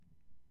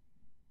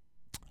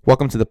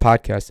Welcome to the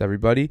podcast,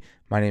 everybody.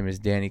 My name is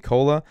Danny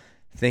Cola.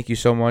 Thank you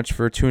so much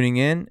for tuning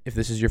in. If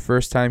this is your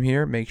first time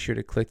here, make sure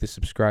to click the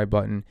subscribe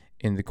button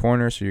in the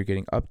corner so you're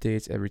getting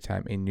updates every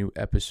time a new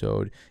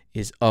episode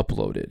is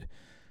uploaded.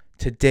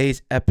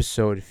 Today's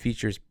episode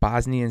features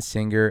Bosnian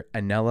singer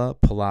Enela,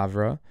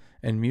 Palavra,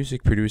 and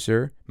music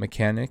producer,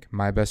 mechanic,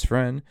 my best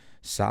friend,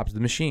 Sabz the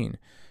Machine.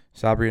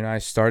 Sabri and I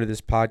started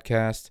this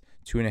podcast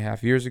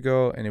 2.5 years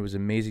ago, and it was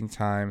an amazing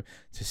time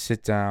to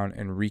sit down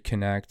and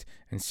reconnect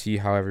and see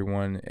how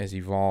everyone has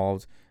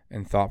evolved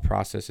and thought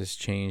process has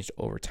changed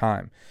over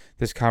time.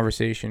 This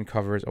conversation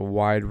covers a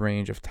wide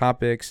range of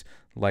topics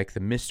like the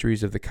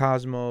mysteries of the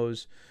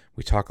cosmos.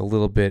 We talk a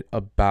little bit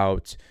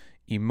about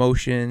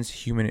emotions,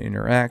 human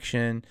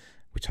interaction.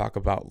 We talk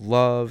about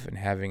love and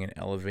having an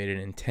elevated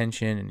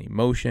intention and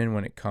emotion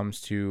when it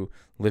comes to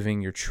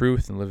living your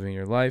truth and living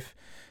your life.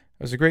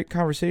 It was a great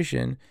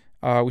conversation.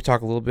 We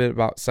talk a little bit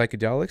about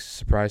psychedelics,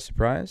 surprise,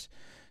 surprise.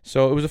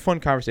 So it was a fun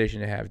conversation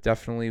to have.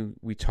 Definitely,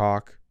 we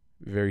talk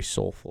very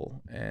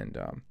soulful. And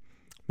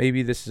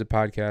maybe this is a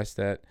podcast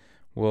that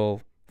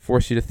will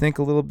force you to think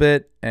a little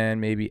bit and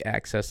maybe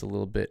access a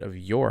little bit of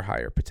your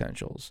higher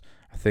potentials.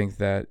 I think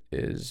that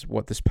is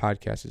what this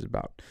podcast is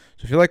about.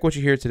 So if you like what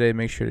you hear today,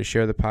 make sure to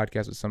share the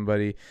podcast with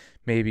somebody.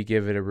 Maybe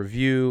give it a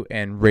review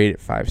and rate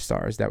it 5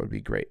 stars. That would be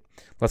great.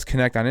 Let's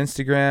connect on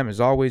Instagram. As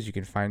always, you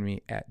can find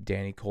me at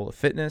Danny Cola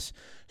Fitness.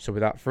 So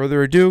without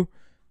further ado,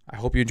 I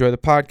hope you enjoy the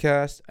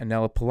podcast.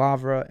 Enela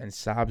Palavra and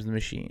Sabz the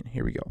Machine.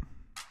 Here we go.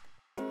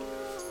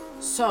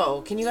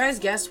 So, can you guys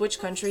guess which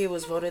country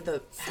was voted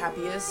the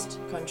happiest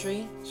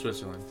country?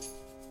 Switzerland.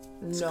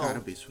 It's No. gotta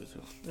be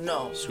Switzerland.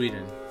 No.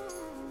 Sweden.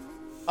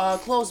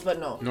 Close, but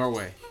no.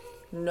 Norway.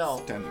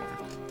 No. Denmark.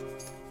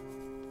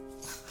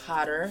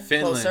 Hotter.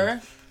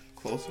 Finland.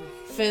 Closer?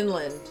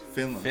 Finland.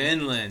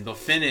 Finland. The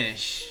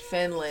Finnish.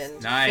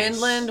 Finland. Nice.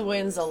 Finland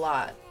wins a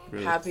lot.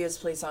 Really?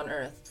 Happiest place on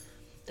earth.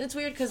 It's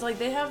weird because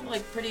they have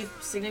pretty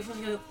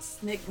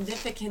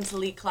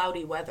significantly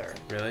cloudy weather.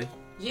 Really?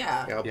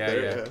 Yeah. Up Yeah,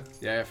 there,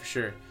 yeah, for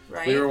sure.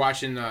 Right? We were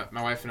watching, my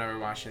wife and I were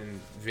watching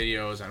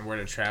videos on where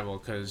to travel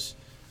because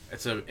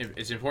it's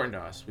important to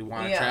us. We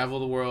want to travel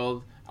the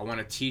world. I want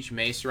to teach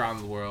Mace around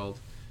the world,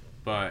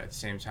 but at the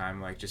same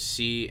time, just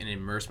see and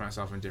immerse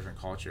myself in different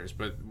cultures.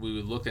 But we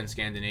would look in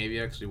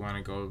Scandinavia because we want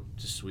to go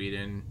to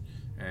Sweden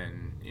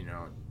and,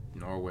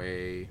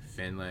 Norway,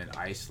 Finland,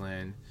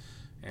 Iceland,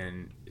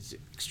 and it's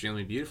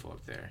extremely beautiful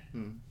up there.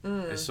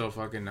 It's so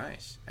fucking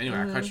nice. Anyway,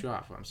 I cut you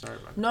off. I'm sorry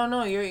about that.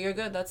 No, you're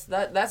good. That's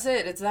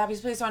it. It's the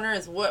happiest place on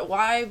earth.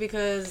 Why?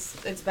 Because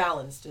it's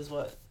balanced, is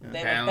what they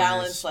have a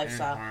balanced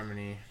lifestyle. And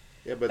harmony.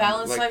 Yeah, but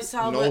Balanced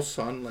lifestyle, no but-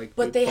 sun,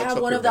 But they it fucks have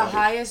up one your of the body.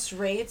 highest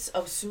rates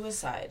of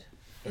suicide.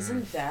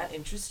 Isn't that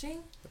interesting?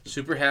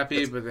 Super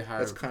happy, but they have...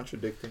 That's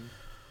contradicting.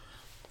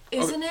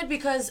 Isn't it?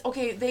 Because,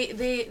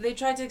 they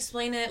tried to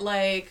explain it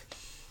like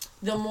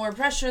the more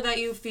pressure that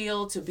you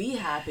feel to be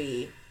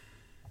happy,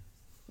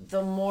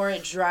 the more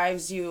it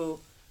drives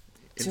you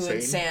to Insane.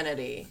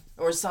 insanity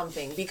or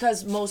something.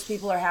 Because most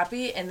people are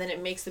happy, and then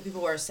it makes the people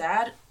who are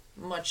sad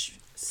much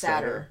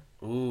sadder.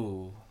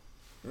 Ooh.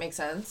 Make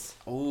sense?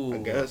 Ooh. I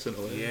guess in a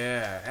way.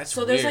 Yeah, that's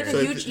So weird. there's a So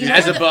huge... it's-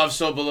 As what above,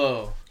 so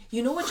below.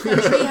 You know which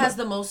country has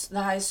the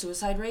highest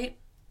suicide rate?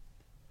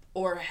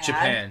 Or had?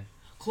 Japan.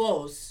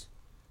 Close.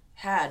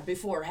 Had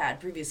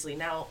previously.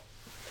 Now,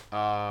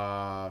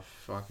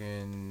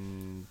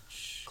 Fucking...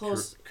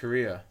 Close.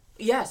 Korea.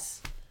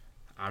 yes.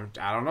 I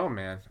don't know,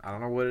 man. I don't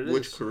know what it is.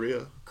 Which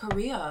Korea?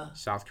 Korea.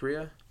 South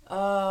Korea?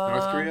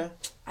 North Korea?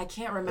 I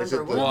can't Is it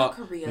remember. the- What are the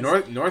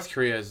Koreas? North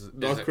Korea is...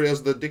 North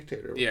Korea's the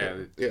dictator. Yeah,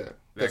 Yeah.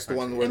 That's the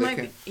one where It they might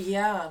can... be,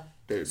 yeah.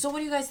 Dude. So what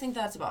do you guys think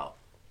that's about?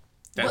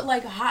 That-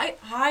 What,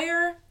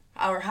 higher,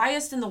 our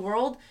highest in the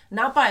world,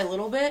 not by a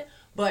little bit,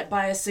 but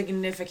by a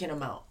significant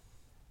amount.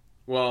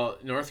 Well,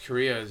 North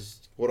Korea is...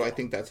 What do I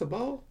think that's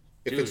about?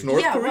 If Dude. it's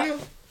North Yeah, Korea?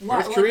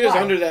 North Korea's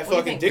why? under that What do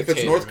you fucking think? If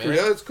it's dictator, North man.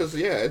 Korea, it's because,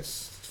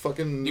 it's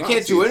fucking You Nazis.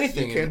 can't do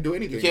anything. You can't do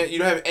anything. You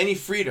don't have any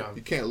freedom.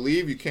 You can't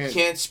leave. You can't...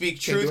 Can't speak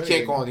can't do truth,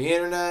 can't go anything. on the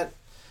internet.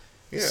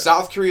 Yeah.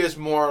 South Korea is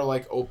more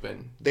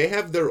open. They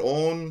have their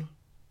own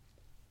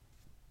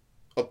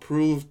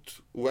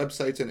approved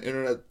websites and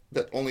internet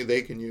that only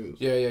they can use.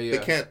 Yeah. They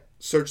can't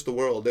search the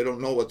world. They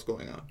don't know what's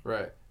going on.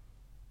 Right.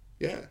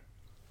 Yeah.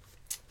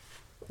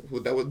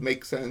 That would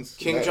make sense.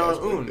 King That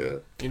Jong-un. aspect,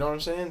 yeah. You know what I'm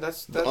saying?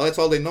 That's That's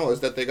all they know is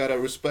that they gotta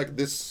respect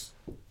this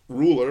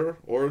ruler,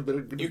 or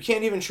they're... You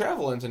can't even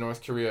travel into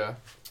North Korea.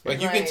 You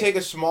can Right. take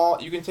a small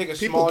People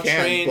small can,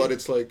 train but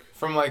it's like...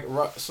 from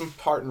some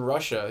part in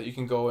Russia. You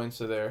can go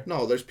into there.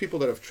 No, there's people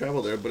that have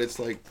traveled there, but it's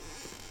like...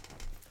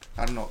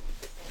 I don't know.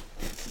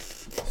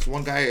 This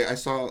one guy I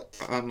saw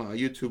on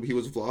YouTube, he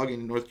was vlogging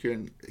in North Korea,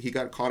 and he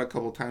got caught a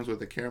couple times with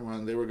the camera,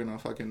 and they were gonna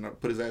fucking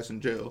put his ass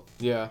in jail.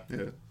 Yeah.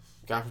 Yeah.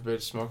 God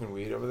forbid smoking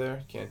weed over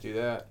there. Can't do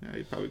that. Yeah,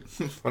 he probably...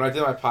 When I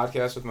did my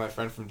podcast with my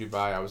friend from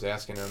Dubai, I was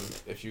asking him,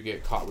 if you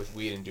get caught with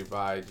weed in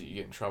Dubai, do you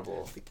get in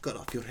trouble? Cut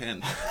off your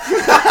hand.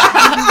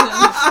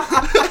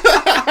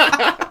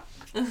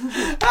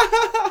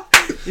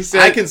 He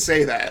said, I can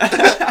say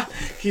that.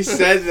 he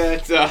said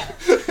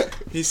that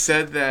He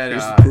said that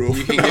Here's the proof.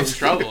 you can get in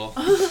trouble.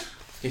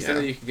 He said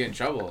that you can get in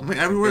trouble. I mean,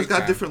 everywhere's got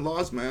time. different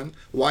laws, man.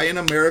 Why in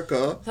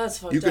America That's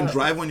fucked you can up.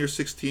 drive when you're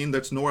 16?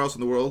 That's nowhere else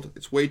in the world.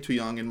 It's way too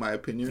young, in my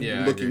opinion.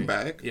 Yeah, looking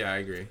back. Yeah, I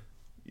agree.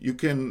 You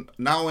can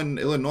now in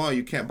Illinois,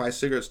 you can't buy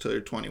cigarettes till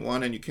you're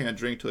 21, and you can't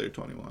drink till you're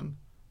 21.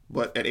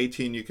 But at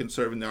 18, you can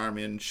serve in the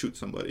army and shoot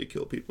somebody,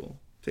 kill people,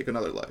 take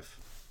another life.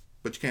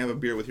 But you can't have a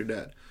beer with your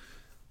dad.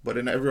 But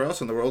in everywhere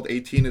else in the world,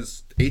 18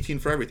 is 18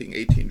 for everything.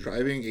 18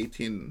 driving,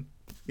 18,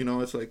 you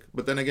know, it's like.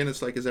 But then again,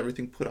 it's like, is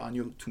everything put on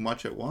you too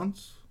much at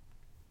once?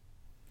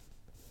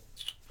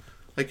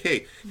 Like,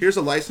 hey, here's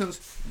a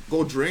license.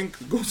 Go drink.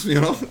 Go, you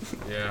know.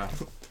 Yeah.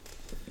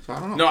 So I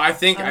don't know. No, I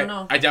don't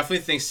know. definitely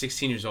think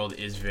 16 years old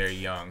is very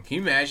young. Can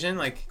you imagine,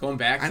 like, going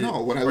back to... I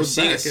know, when I or look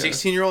seeing back, a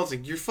 16-year-old, it's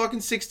like, you're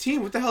fucking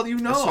 16. What the hell do you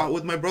know? I saw it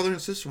with my brother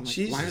and sister. I'm like,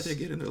 Jesus. why are they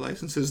getting their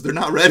licenses? They're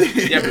not ready.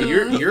 Yeah, but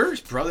your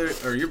brother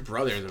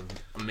is an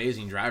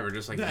amazing driver,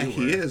 just like Yeah, you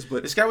were. he is,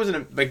 but... This guy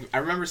wasn't like, I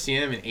remember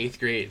seeing him in 8th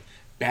grade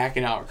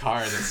backing out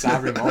cars at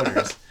Sovereign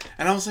Motors.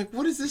 And I was like,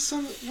 what is this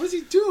son? What is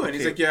he doing? Okay.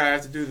 He's like, yeah, I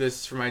have to do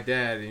this for my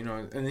dad, you know.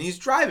 And then he's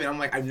driving. I'm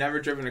like, I've never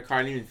driven a car.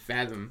 I didn't even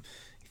fathom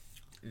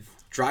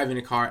driving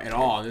a car at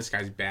all. And this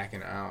guy's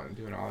backing out and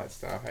doing all that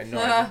stuff. I had no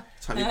idea.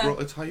 It's how you grow.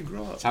 It's how you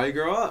grow up. That's how you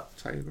grow up.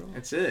 That's how you grow up.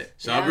 That's it.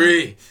 Yeah.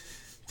 Sabri,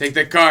 take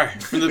that car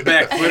from the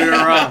back, put it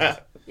around.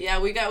 Yeah,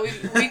 we grow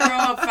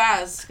up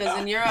fast because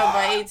in Europe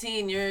by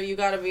 18 you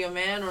got to be a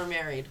man or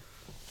married.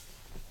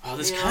 Oh,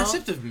 this You know?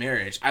 concept of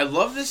marriage. I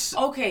love this.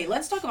 Okay,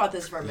 let's talk about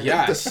this for a minute.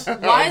 Yes.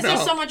 Why is there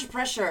so much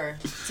pressure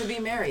to be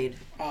married?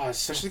 Oh, it's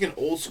such like an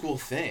old school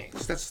thing.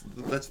 That's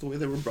the way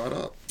they were brought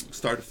up.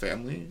 Start a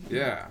family.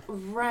 Yeah.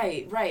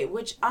 Right.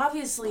 Which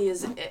obviously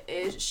is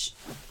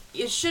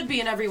it should be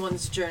in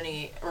everyone's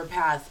journey or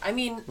path. I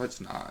mean, Well,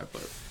 it's not,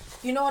 but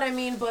you know what I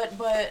mean. But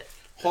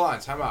Hold on,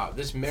 time out.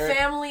 This marriage.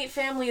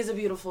 family is a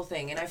beautiful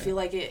thing, and I feel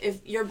like if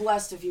you're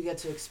blessed if you get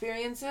to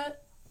experience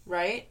it,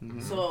 right?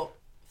 Mm-hmm. So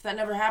if that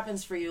never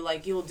happens for you,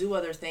 like you'll do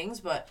other things,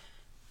 but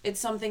it's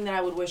something that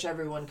I would wish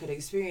everyone could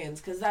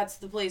experience because that's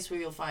the place where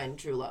you'll find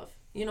true love.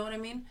 You know what I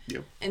mean?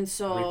 Yep. And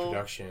so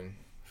Reproduction,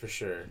 for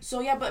sure.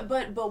 So yeah,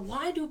 but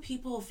why do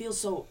people feel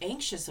so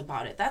anxious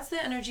about it? That's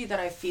the energy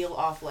that I feel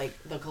off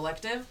like the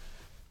collective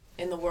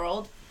in the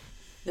world.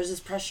 There's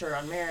this pressure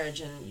on marriage,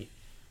 and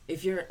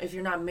if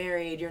you're not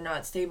married, you're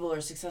not stable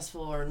or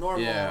successful or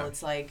normal. Yeah.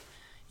 It's like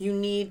you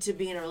need to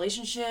be in a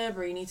relationship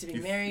or you need to be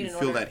married. You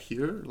feel that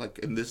here, like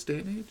in this day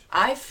and age?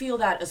 I feel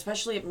that,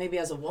 especially maybe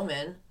as a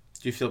woman.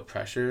 Do you feel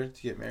pressure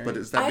to get married? But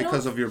is that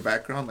because of your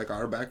background, like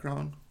our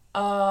background?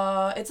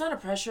 It's not a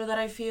pressure that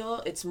I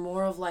feel. It's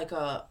more of like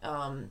a,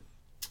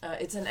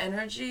 it's an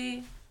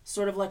energy,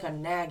 sort of like a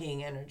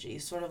nagging energy,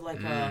 sort of like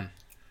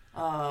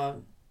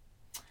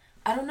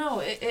I don't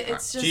know.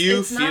 It's just,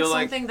 it's not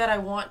something that I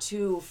want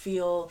to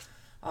feel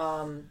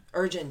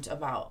urgent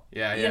about.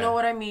 Yeah. You know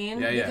what I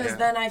mean? Yeah. Because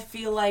then I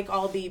feel like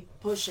I'll be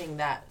pushing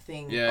that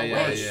thing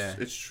away. Yeah.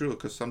 It's true,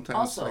 because sometimes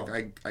Also,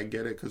 like I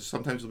get it, because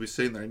sometimes you'll be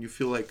sitting there and you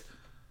feel like,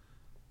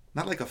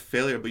 not like a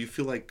failure, but you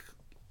feel like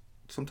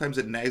sometimes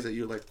it nags at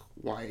you, like,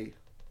 why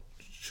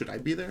should I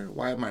be there?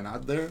 Why am I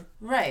not there?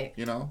 Right.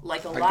 You know?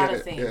 Like a I lot get of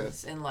it,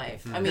 things in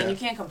life. I mean, Yeah. you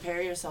can't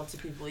compare yourself to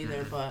people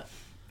either, but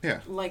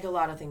like a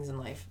lot of things in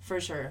life,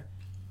 for sure.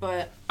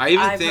 But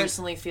I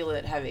personally feel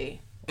it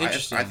heavy.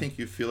 Interesting. I think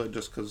you feel it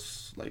just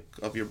because, like,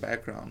 of your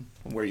background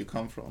and where you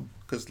come from.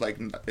 Because, like,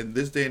 in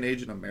this day and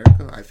age in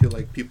America, I feel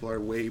like people are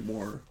way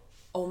more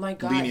Oh my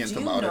God. lenient Do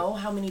you about know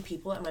how many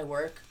people at my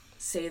work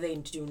say they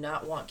do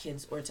not want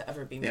kids or to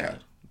ever be married? Yeah.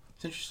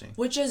 It's interesting.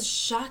 Which is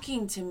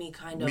shocking to me,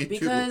 kind of. Me too.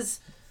 Because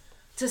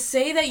to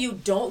say that you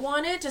don't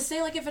want it, to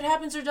say, like, if it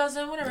happens or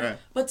doesn't, whatever. Right.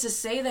 But to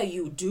say that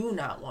you do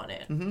not want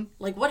it. Mm-hmm.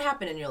 Like, what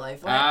happened in your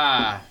life?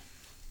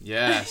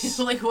 Yes.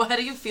 Like, why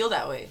do you feel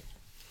that way?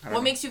 don't What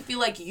know. makes you feel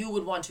like you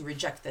would want to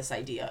reject this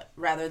idea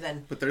rather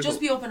than there's just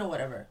be open to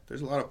whatever?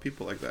 There's a lot of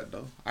people like that,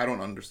 though. I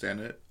don't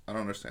understand it. I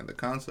don't understand the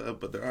concept,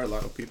 but there are a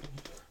lot of people.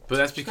 But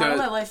that's Gotta because.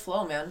 let life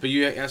flow, man. But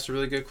you asked a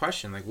really good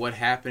question. Like, what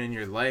happened in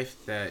your life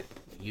that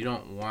you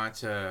don't want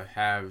to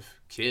have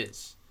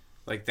kids?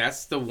 Like,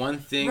 that's the one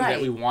thing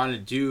that we want to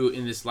do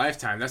in this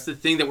lifetime. That's the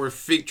thing that we're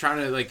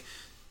trying to, like,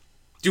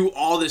 do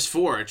all this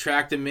for.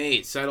 Attract a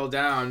mate, settle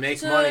down,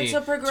 make money,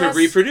 to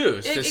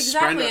reproduce. To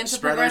Exactly, and to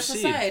spread progress our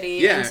seed.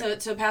 society,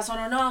 and to pass on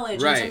our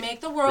knowledge, and to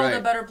make the world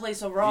a better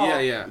place overall.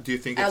 Yeah. Do you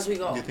think as we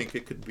go? Do you think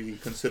it could be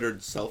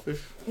considered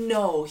selfish?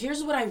 No,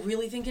 here's what I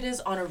really think it is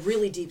on a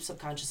really deep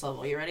subconscious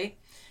level. You ready?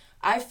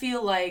 I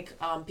feel like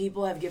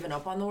people have given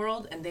up on the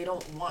world and they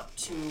don't want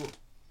to.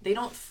 They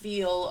don't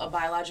feel a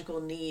biological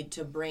need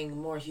to bring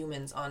more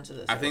humans onto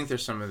this. I think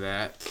there's some of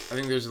that. I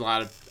think there's a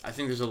lot of that. I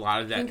think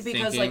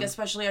because, like,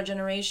 especially our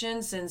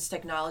generation, since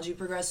technology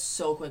progressed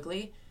so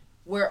quickly,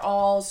 we're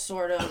all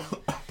sort of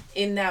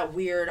in that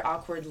weird,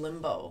 awkward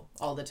limbo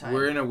all the time.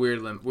 We're in a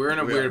weird limbo.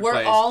 We're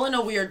We're all in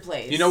a weird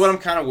place. You know what I'm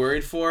kind of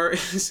worried for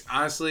is,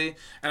 honestly,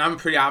 and I'm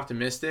pretty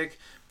optimistic,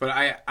 but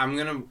I'm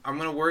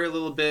gonna worry a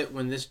little bit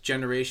when this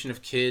generation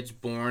of kids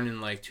born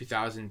in like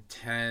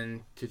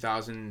 2010,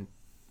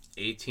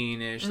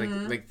 2018-ish,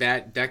 like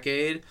that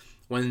decade,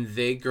 when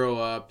they grow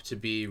up to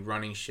be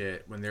running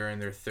shit when they're in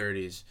their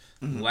 30s,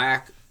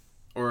 lack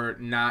or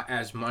not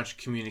as much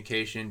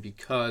communication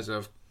because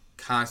of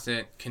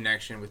constant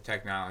connection with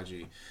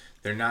technology.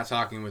 They're not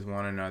talking with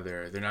one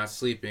another. They're not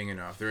sleeping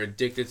enough. They're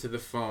addicted to the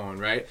phone,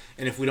 right?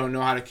 And if we don't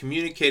know how to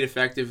communicate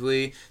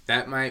effectively,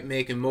 that might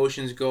make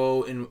emotions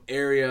go in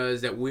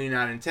areas that we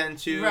not intend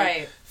to.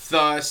 Right.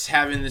 Thus,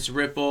 having this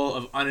ripple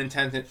of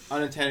unintended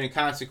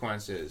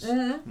consequences,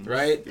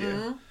 right? Yeah.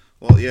 Mm-hmm.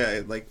 Well,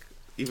 yeah, like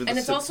even. And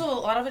it's also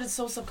a lot of it is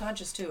so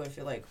subconscious too. I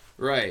feel like.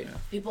 Right. Yeah.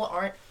 People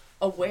aren't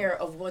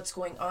aware of what's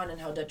going on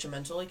and how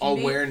detrimental it can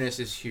Awareness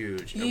is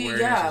huge.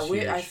 Yeah, is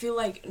huge. I feel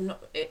like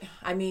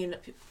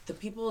the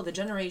people, the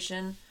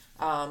generation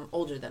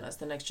older than us,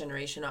 the next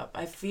generation up,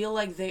 I feel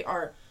like they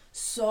are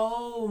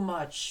so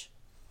much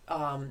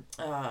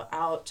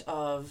out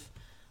of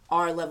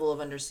our level of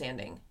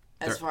understanding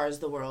as far as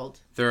the world.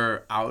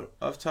 They're out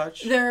of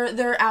touch?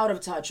 They're out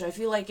of touch. I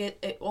feel like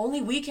it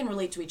only we can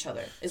relate to each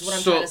other is what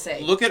I'm trying to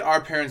say. Look at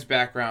our parents'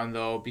 background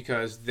though,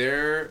 because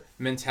their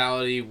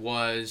mentality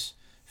was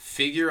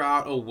figure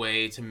out a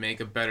way to make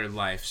a better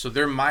life. So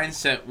their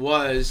mindset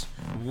was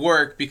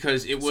work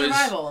because it was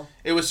survival.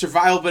 It was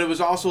survival, but it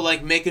was also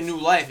like make a new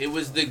life. It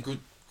was the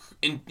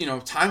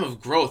time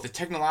of growth, the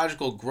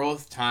technological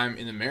growth time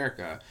in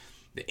America.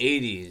 The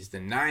 80s, the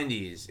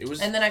 90s. It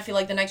was. And then I feel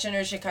like the next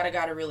generation kind of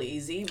got it really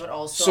easy, but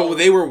also. So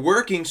they were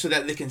working so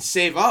that they can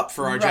save up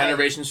for our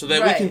generation so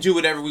that we can do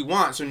whatever we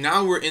want. So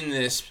now we're in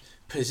this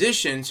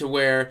position to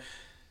where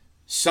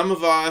some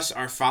of us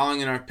are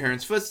following in our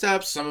parents'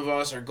 footsteps. Some of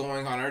us are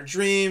going on our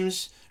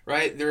dreams,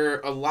 right? There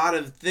are a lot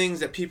of things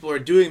that people are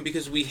doing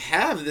because we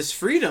have this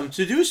freedom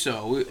to do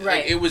so.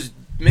 Like, it was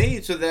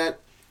made so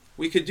that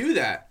we could do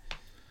that.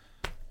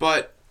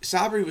 But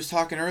Sabri was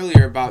talking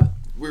earlier about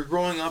we're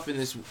growing up in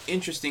this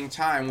interesting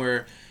time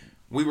where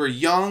we were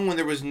young when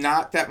there was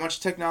not that much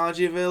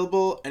technology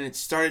available, and it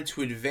started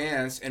to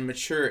advance and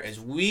mature as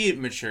we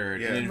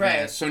matured and advanced.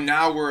 Right. So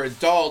now we're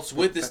adults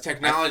with this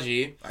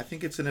technology. I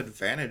think it's an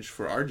advantage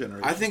for our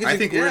generation. I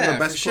think we're in the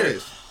best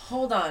place.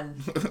 Hold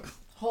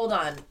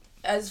on.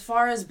 As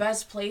far as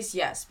best place,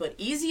 yes, but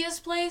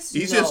easiest place,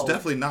 Easiest, no.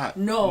 definitely not.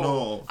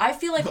 No. I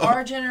feel like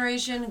our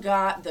generation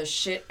got the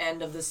shit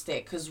end of the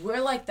stick because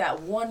we're like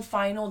that one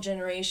final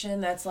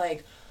generation that's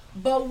like,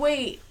 but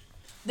wait,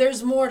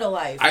 there's more to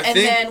life.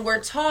 Then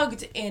we're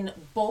tugged in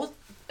both.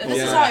 And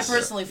this is how I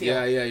personally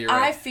feel. Yeah, you're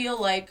right. I feel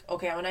like,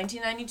 okay, I'm a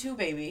 1992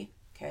 baby.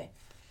 Okay.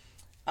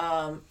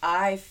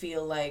 I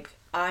feel like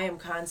I am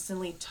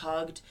constantly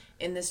tugged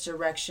in this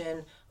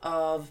direction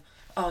of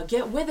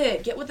get with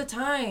the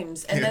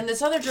times. And then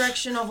this other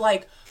direction of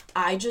like,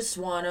 I just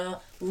want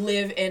to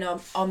live in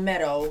a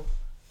meadow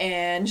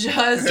and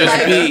just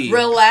like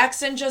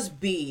relax and just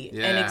be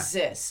and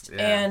exist.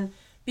 Yeah. And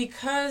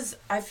because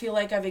I feel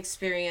like I've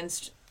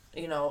experienced,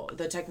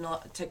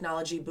 the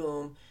technology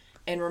boom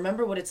and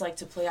remember what it's like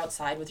to play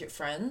outside with your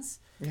friends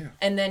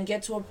and then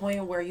get to a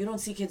point where you don't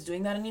see kids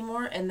doing that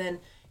anymore. And then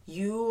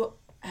you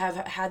have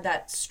had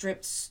that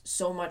stripped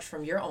so much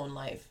from your own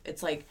life.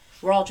 It's like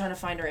we're all trying to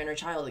find our inner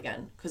child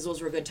again because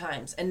those were good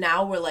times. And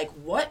now we're like,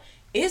 what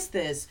is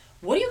this?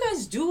 What are you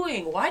guys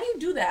doing? Why do you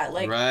do that?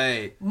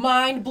 Like,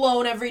 mind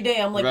blown every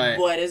day. I'm like,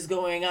 what is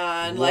going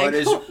on? What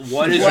is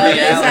what is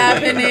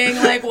happening?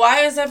 Like,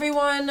 why is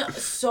everyone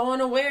so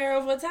unaware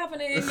of what's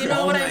happening? You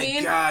know what I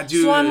mean? God,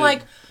 dude. So I'm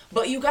like,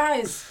 but you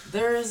guys,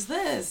 there's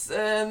this,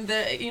 and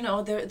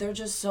they're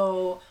just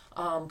so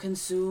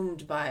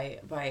consumed by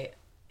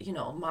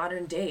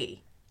modern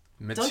day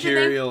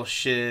material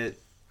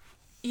shit.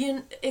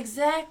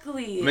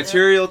 Exactly.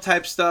 Material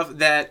type stuff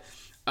that.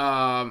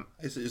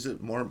 Is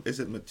it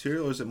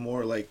material or is it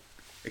more like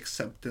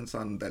acceptance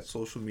on that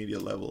social media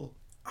level?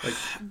 Like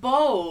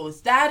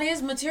both. That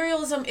is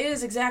materialism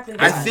is exactly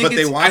that.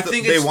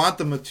 They want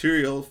the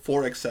material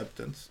for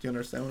acceptance. Do you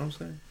understand what I'm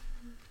saying?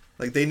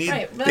 Like they need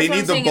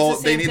the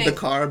boat, they need the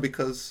car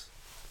because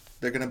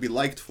they're gonna be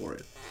liked for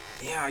it.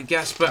 Yeah, I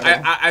guess, but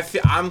I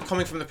feel I'm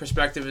coming from the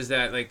perspective is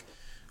that like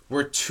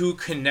we're too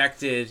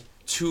connected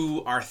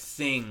to our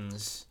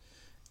things.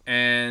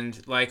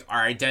 And like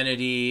our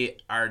identity,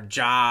 our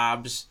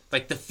jobs,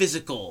 like the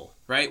physical,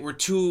 right? We're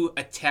too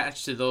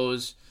attached to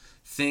those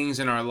things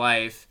in our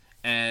life,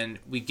 and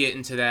we get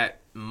into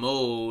that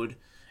mode,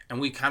 and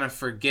we kind of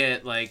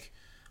forget, like,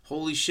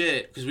 holy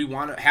shit, because we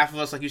want to. Half of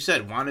us, like you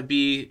said, want to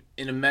be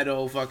in a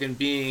meadow, fucking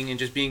being and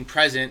just being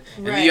present,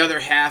 and the other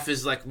half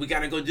is like, we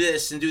gotta go do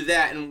this and do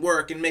that and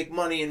work and make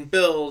money and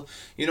build.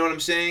 You know what I'm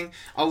saying?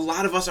 A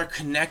lot of us are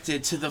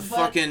connected to the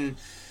fucking.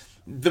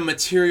 The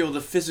material, the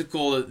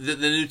physical, the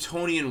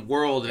Newtonian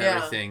world and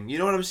everything. You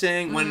know what I'm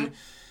saying? Mm-hmm. When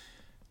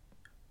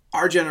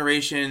our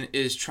generation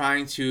is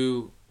trying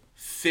to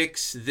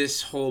fix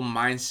this whole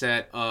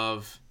mindset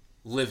of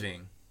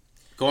living.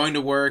 Going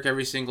to work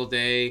every single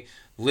day,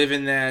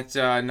 living that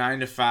 9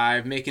 to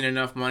 5, making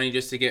enough money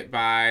just to get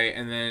by,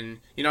 and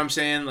then, you know what I'm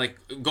saying? Like,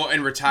 go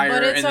and retire.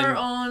 But it's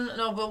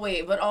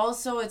but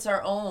also it's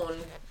our own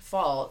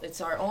fault.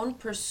 It's our own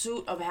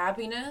pursuit of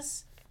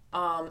happiness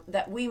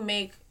that we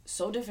make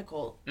so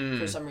difficult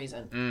for some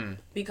reason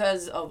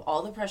because of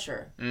all the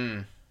pressure.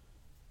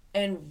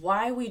 And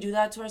why we do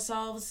that to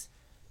ourselves,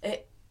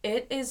 it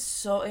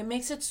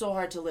makes it so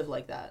hard to live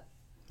like that.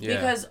 Yeah.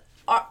 Because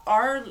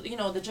our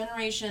the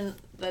generation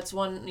that's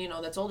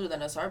older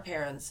than us, our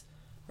parents,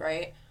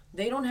 right?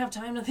 They don't have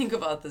time to think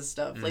about this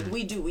stuff. Like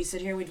we do. We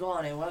sit here and we dwell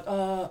on it. We're like,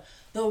 oh,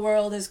 the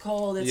world is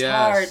cold. It's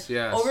hard.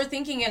 Yes.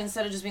 Overthinking it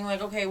instead of just being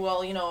like, okay,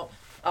 well,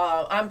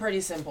 I'm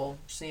pretty simple.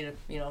 Just need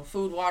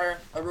food, water,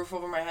 a roof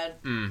over my head.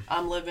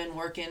 I'm living,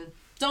 working.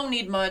 Don't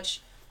need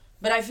much.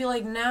 But I feel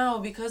like now,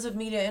 because of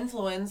media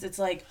influence, it's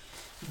like,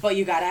 but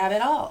you gotta have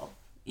it all.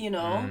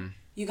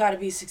 You gotta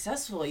be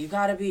successful. You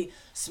gotta be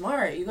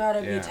smart. You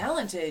gotta be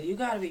talented. You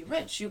gotta be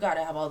rich. You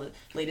gotta have all the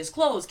latest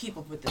clothes. Keep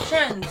up with the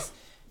trends.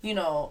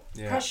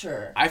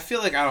 Pressure. I feel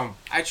like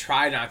I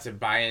try not to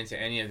buy into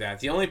any of that.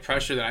 The only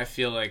pressure that I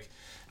feel like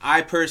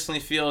I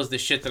personally feel is the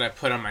shit that I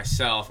put on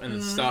myself and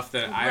the stuff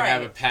that I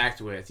have a pact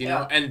with,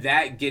 know? And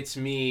that gets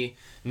me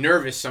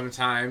nervous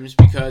sometimes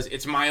because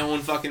it's my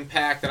own fucking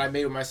pact that I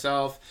made with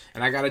myself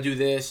and I got to do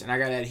this and I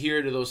got to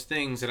adhere to those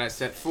things that I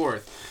set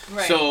forth.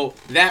 Right. So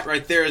that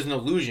right there is an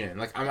illusion.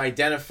 Like I'm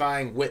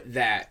identifying with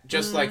that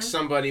just like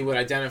somebody would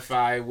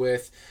identify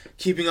with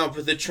keeping up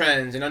with the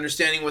trends and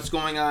understanding what's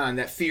going on,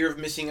 that fear of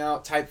missing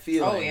out type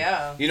feeling. Oh,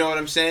 yeah. You know what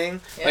I'm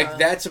saying? Yeah. Like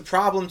that's a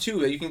problem too.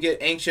 That you can get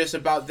anxious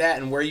about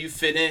that and where you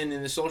fit in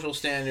the social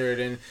standard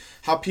and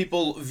how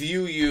people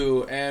view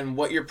you and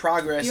what your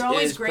progress is. You're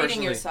always grading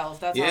personally. Yourself.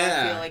 That's how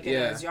I feel like it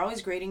is. You're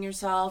always grading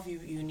yourself.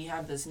 You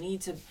have this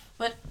need to,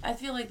 but I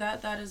feel like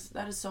that is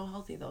so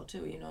healthy though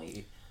too.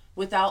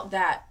 Without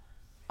that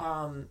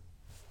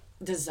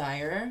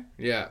desire.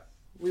 Yeah.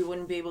 We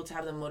wouldn't be able to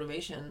have the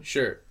motivation.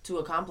 Sure. To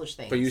accomplish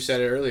things. But you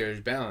said it earlier.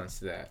 There's balance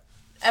to that.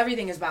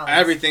 Everything is balanced.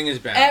 Everything is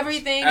balanced.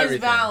 Everything is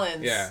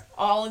balanced. Yeah.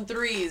 All in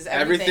threes.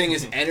 Everything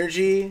is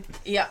energy.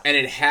 Yeah. And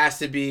it has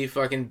to be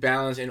fucking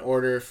balanced in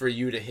order for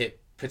you to hit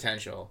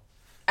potential.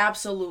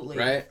 Absolutely.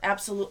 Right?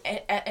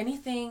 Absolutely.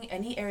 Anything,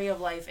 any area of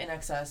life in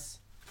excess,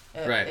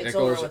 it's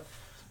over with.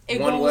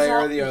 One way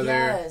or the other.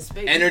 Yes,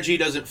 energy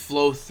doesn't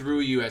flow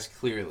through you as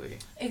clearly.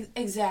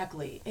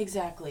 Exactly.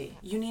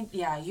 You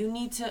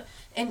need to.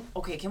 And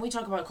okay, can we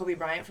talk about Kobe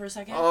Bryant for a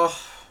second? Oh,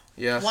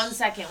 yes. 1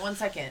 second.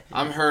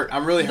 I'm hurt.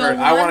 I'm really hurt.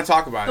 I want to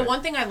talk about it. The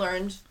one thing I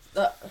learned,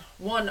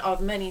 one of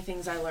many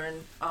things I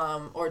learned,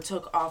 or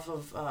took off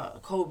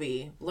of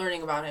Kobe,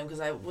 learning about him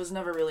because I was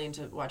never really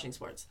into watching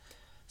sports.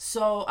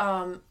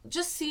 So,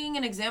 just seeing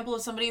an example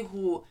of somebody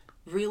who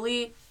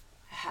really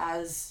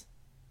has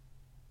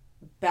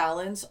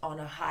balance on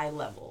a high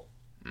level.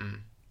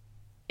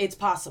 It's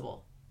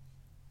possible,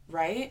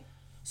 right?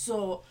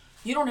 So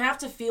you don't have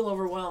to feel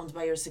overwhelmed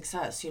by your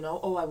success,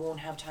 oh, I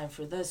won't have time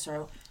for this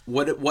or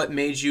what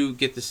made you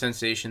get the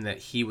sensation that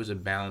he was a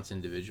balanced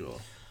individual?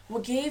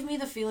 What gave me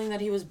the feeling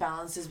that he was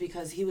balanced is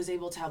because he was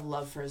able to have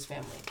love for his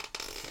family.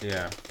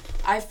 Yeah.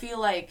 I feel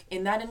like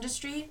in that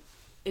industry,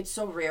 it's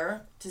so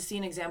rare to see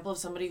an example of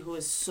somebody who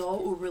is so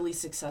uberly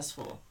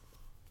successful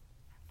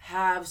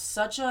have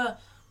such a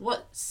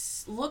what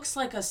looks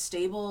like a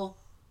stable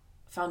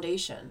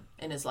foundation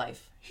in his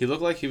life. He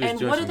looked like he was doing some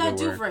good work. And what did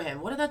that do for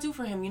him? What did that do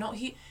for him?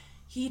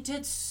 He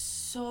did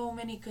so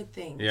many good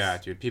things. Yeah,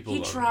 dude, people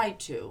love him. He tried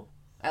to,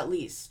 at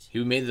least.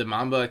 He made the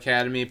Mamba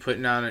Academy,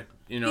 putting on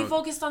He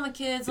focused on the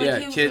kids.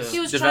 He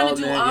was trying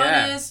to do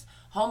honest,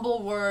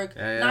 humble work,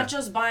 not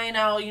just buying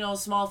out,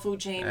 small food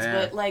chains,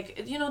 but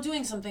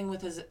doing something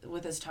with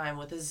his time,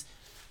 with his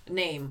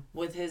name,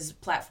 with his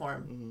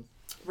platform.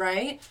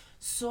 Right?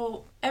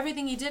 So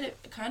everything he did,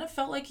 it kind of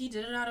felt like he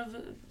did it out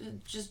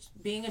of just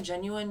being a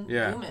genuine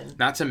human.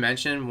 Not to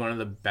mention one of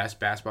the best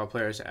basketball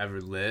players to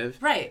ever live.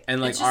 Right.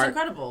 And it's just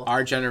incredible.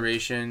 Our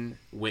generation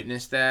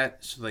witnessed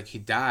that. So he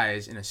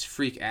dies in a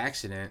freak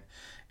accident,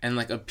 and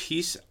a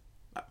piece.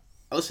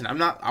 Listen,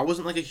 I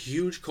wasn't a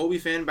huge Kobe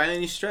fan by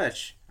any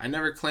stretch. I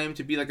never claimed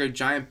to be a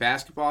giant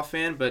basketball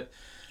fan, but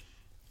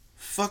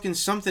fucking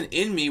something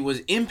in me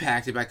was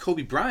impacted by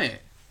Kobe Bryant.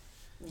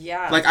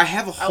 Yeah. I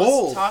have a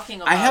hole.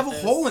 I have a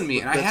hole in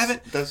me, and I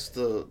haven't. That's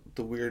the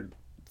weird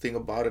thing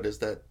about it is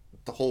that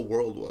the whole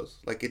world was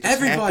it. Just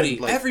everybody.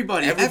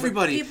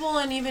 People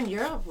and even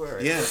Europe were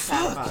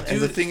sad about it.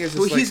 And the thing is,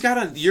 he's got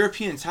a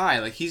European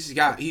tie.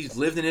 He's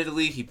lived in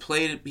Italy. He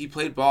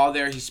played ball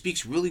there. He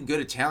speaks really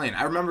good Italian.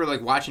 I remember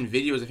watching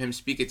videos of him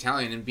speak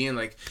Italian and being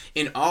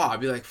in awe.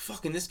 I'd be like,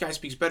 fucking, this guy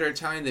speaks better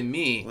Italian than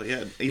me. Well,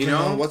 yeah.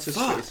 Even what's his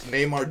face?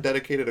 Neymar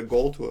dedicated a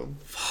goal to him.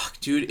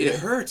 Fuck, dude, it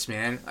hurts,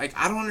 man.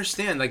 I don't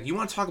understand. You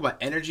want to talk about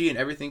energy and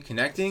everything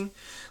connecting?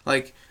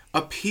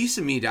 A piece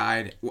of me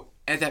died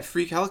at that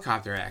freak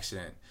helicopter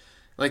accident.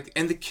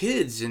 And the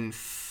kids and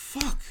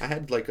fuck. I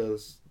had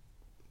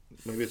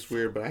maybe it's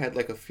weird, but I had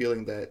a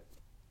feeling that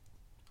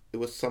it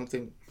was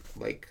something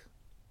it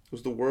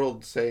was the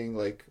world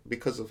saying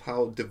because of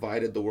how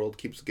divided the world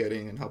keeps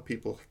getting and how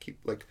people keep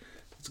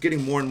it's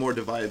getting more and more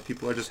divided.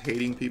 People are just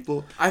hating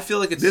people. I feel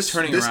like it's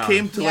turning around. This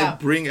came to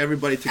bring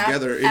everybody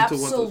together into one.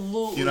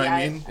 Absolutely. You know what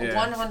I mean?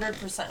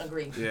 100%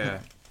 agree. Yeah.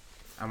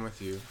 I'm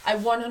with you. I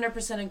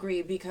 100%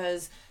 agree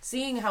because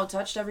seeing how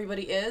touched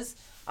everybody is,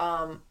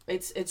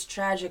 It's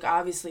tragic,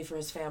 obviously, for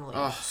his family.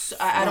 Oh, So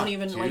I don't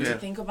even like Yeah. to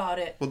think about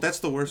it. Well, that's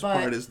the worst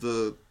part is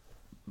the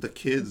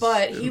kids.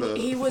 But and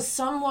he was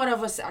somewhat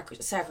of a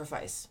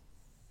sacrifice.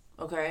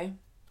 Okay?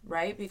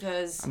 Right?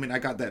 Because I mean, I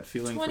got that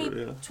feeling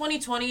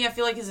 2020, I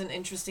feel like, is an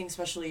interesting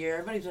special year.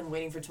 Everybody's been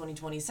waiting for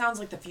 2020. Sounds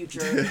like the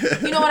future.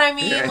 You know what I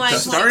mean? Yeah, like,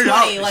 started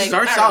 2020, out, like,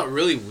 starts out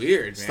really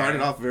weird, man.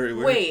 Started off very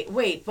weird.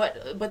 Wait,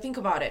 but think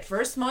about it.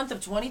 First month of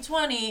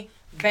 2020,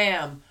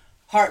 bam,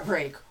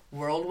 heartbreak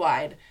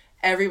worldwide.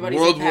 Everybody's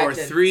World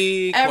impacted. War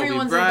III,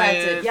 Everyone's Kobe Bryant,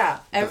 impacted. Yeah,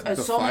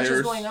 the so much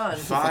is going on.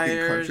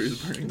 Fires.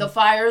 The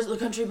fires, the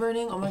country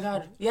burning. Oh my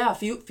God. Yeah,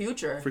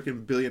 future.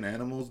 Freaking billion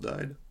animals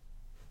died.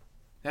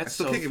 That's I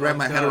still so can't wrap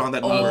my fucked head up. around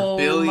that number. Oh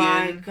billion.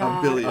 my God.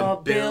 A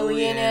billion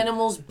billion.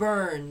 animals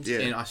burned. Yeah.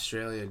 In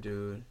Australia,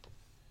 dude.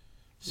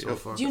 So Yep.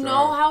 fucked Do you up.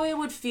 know how it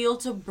would feel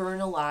to burn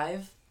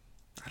alive?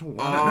 I don't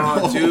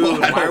want Oh, to know.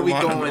 dude, I why don't are we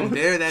wanna going know.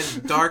 there? That's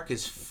dark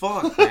as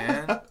fuck,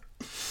 man.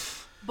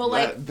 But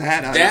like,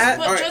 that-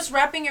 but alright. just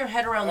wrapping your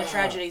head around the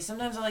tragedy.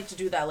 Sometimes I like to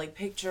do that. Like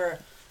picture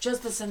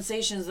just the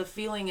sensations, the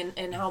feeling,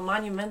 and how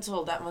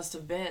monumental that must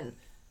have been.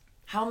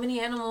 How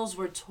many animals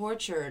were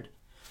tortured?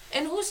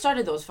 And who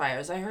started those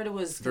fires? I heard it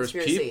was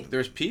conspiracy.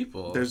 There's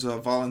people. There's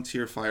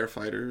volunteer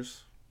firefighters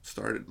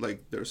started.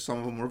 Like there's some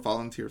of them were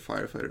volunteer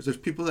firefighters. There's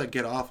people that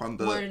get off on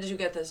the. Where did you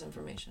get this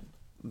information?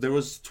 There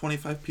was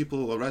 25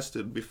 people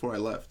arrested before I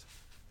left.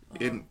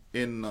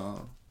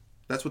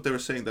 That's what they were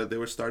saying, that they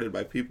were started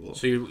by people.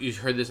 So you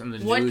heard this on the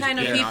news? What kind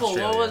of in people?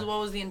 Australia. What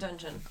was the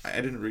intention? I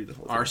didn't read the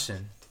whole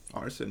thing.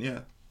 Arson, yeah.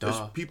 Duh.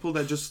 There's people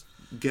that just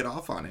get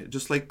off on it.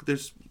 Just like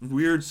there's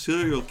weird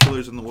serial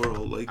killers in the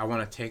world. Like I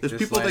want to take there's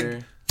this people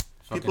lighter.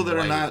 people that are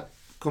light it. not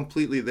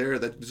completely there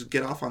that just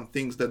get off on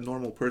things that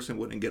normal person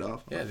wouldn't get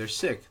off on. Yeah, they're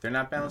sick. They're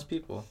not balanced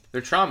people. They're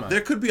trauma.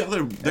 There could be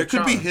there could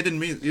trauma. be hidden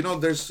means. You know,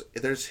 there's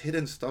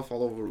hidden stuff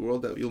all over the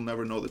world that you'll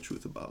never know the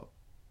truth about.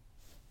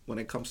 When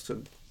it comes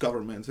to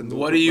governments and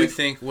What do you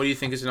think? What do you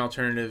think is an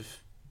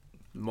alternative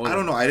motive? I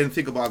don't know. I didn't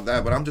think about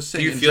that, but I'm just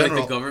saying. Do you in feel general,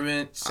 like the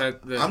government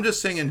set the? I'm just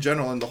saying in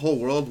general, in the whole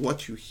world,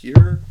 what you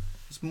hear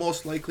is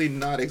most likely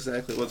not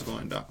exactly what's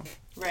going down.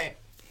 Right.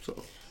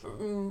 So.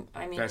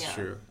 I mean, That's yeah.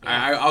 true.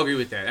 Yeah. I'll agree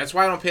with that. That's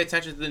why I don't pay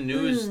attention to the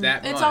news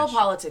that much. It's all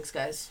politics,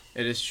 guys.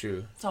 It is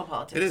true. It's all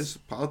politics. It is.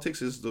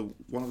 Politics is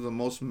one of the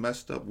most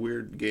messed up,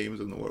 weird games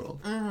in the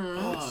world.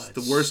 Oh, It's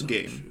the worst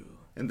game.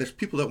 And there's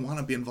people that want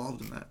to be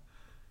involved in that.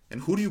 And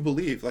who do you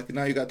believe? Like,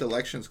 now you got the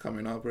elections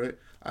coming up, right?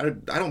 I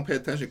don't pay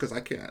attention because I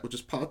can't. Which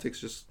is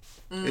politics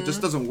it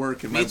just doesn't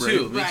work in my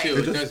brain. Me too.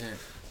 It just- doesn't.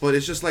 But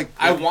it's just like,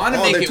 I wanna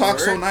make they it talk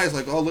so work. nice.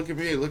 Like, oh, look at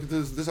me. Look at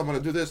this. I'm going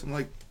to do this. I'm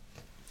like,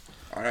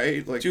 all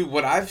right. Like, Dude,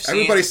 what I've seen.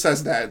 everybody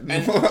says that.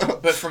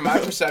 But from my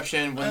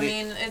perception,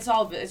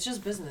 it's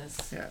just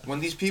business. Yeah. when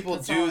these people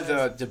That's all do it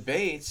the is.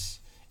 debates,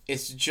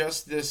 it's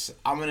just this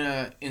I'm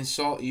gonna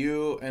insult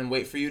you and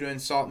wait for you to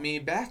insult me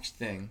back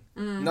thing.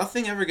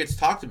 Nothing ever gets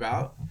talked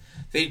about.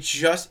 They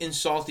just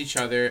insult each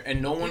other,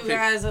 and no one You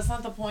guys, that's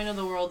not the point of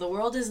the world. The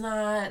world is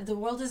not. The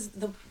world is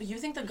the. You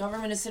think the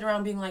government is sitting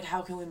around being like,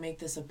 "How can we make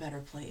this a better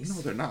place?"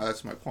 No, they're not.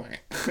 That's my point.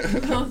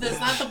 No, that's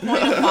not the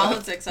point of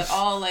politics at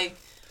all. Like,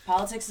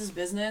 politics is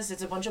business.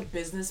 It's a bunch of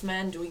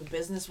businessmen doing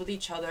business with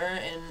each other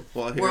in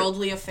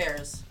worldly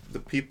affairs. The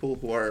people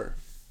who are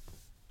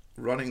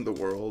running the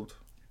world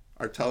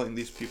are telling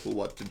these people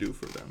what to do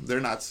for them. They're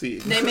not seeing.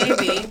 They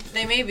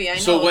may be. I know.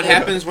 So what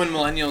happens when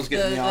millennials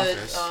get in the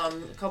office?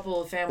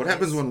 Couple of families. What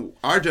happens when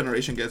our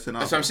generation gets in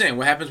office? That's what I'm saying.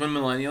 What happens when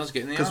millennials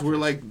get in the office? Because we're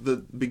like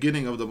the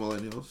beginning of the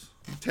millennials.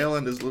 The tail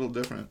end is a little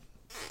different.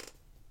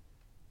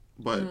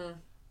 But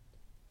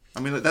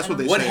I mean, that's what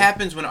they say. What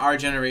happens when our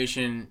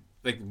generation,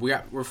 like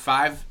we're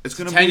 5 It's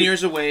to gonna 10 be-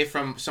 years away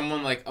from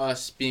someone like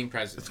us being It's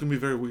president? gonna be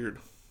very weird.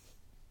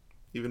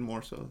 Even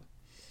more so.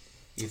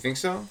 You think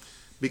so?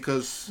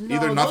 Because No,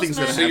 either those nothing's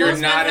men- gonna So happen. you're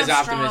those men not as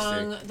have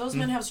optimistic. Those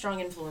men have strong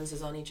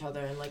influences on each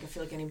other, and like I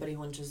feel like anybody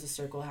who enters the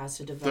circle has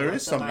to develop. There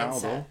is the some mindset. now,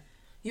 though.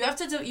 You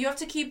have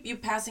to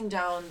keep passing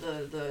down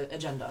the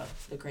agenda,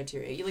 the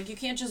criteria. You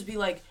can't just be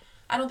like,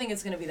 I don't think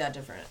it's gonna be that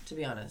different, to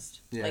be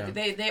honest. Yeah. Like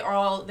they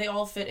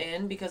all fit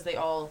in because they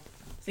all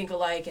think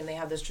alike and they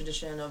have this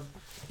tradition of,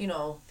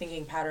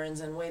 thinking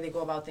patterns and way they go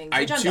about things.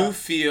 I Agenda. do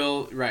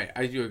feel right.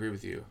 I do agree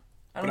with you.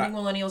 I don't think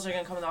millennials are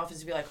gonna come in the office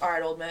and be like, all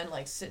right, old man,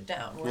 like sit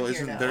down. We're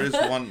here now. there is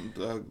one?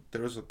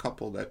 There was a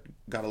couple that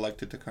got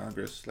elected to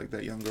Congress. Like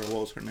that young girl.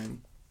 What was her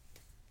name?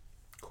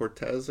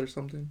 Cortez or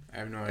something. I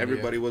have no idea.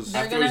 Everybody was.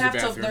 They're After gonna it was have the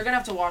to. bathroom. They're gonna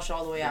have to wash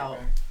all the way out.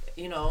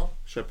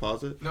 Should I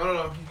pause it?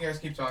 No. You guys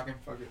keep talking.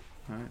 Fuck it.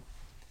 All right.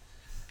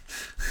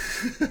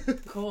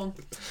 Cool.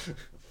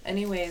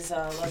 Anyways,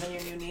 loving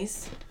your new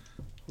niece.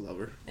 Love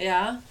her.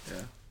 Yeah.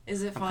 Yeah.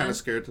 Is it I'm fun? kind of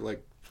scared to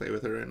like play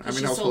with her, and I mean,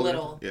 She's I was so holding.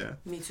 little. Yeah.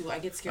 Me too. I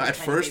get scared. At of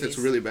tiny first, babies.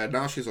 it's really bad.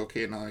 Now she's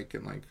okay. Now I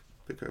can like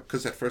pick her up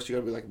because at first you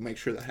gotta be like make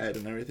sure the head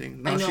and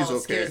everything. Now I know, she's it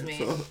okay. scares me.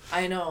 So,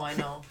 I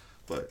know.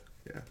 but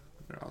yeah,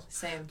 they're awesome.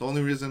 Same. The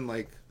only reason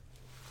like,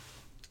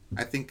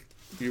 I think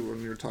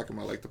when you were talking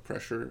about like the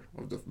pressure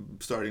of the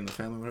starting the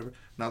family, whatever.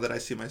 Now that I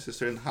see my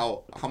sister and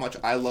how much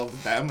I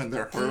love them and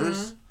they're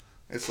hers,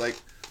 it's like.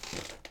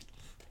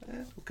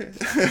 Okay.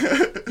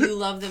 You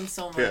love them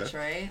so much,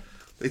 right?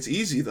 It's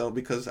easy though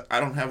because I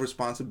don't have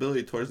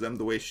responsibility towards them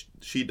the way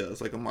she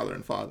does, like a mother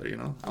and father.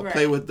 I'll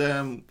play with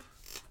them,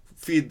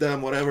 feed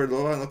them, whatever.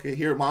 Okay,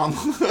 here, mom.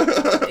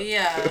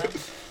 Yeah.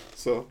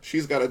 So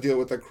she's got to deal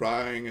with the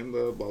crying and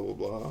the blah blah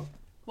blah.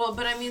 Well,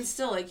 but I mean,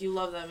 still, like, you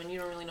love them and you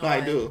don't really know. No, why.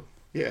 I do.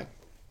 Yeah.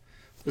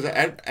 Because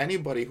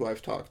anybody who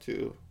I've talked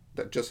to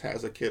that just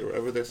has a kid or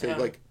whatever, they say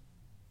like,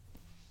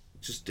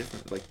 just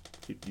different. Like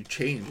you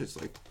change. It's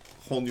like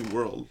a whole new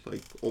world.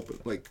 Like open.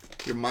 Like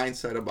your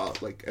mindset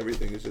about like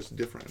everything is just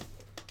different.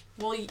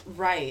 Well,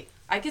 right.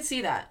 I could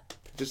see that.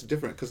 Just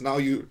different because now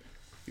you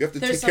have to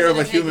take care of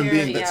a human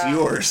being that's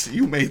yours.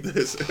 You made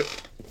this.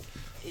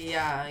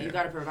 Yeah, you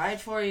got to provide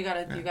for. You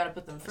got to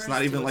put them first. It's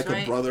not even like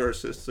a brother or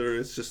sister.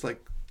 It's just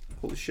like,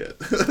 holy shit.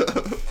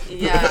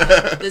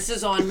 Yeah, this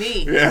is on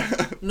me. Yeah.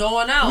 No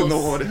one else. No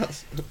one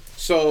else.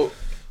 So,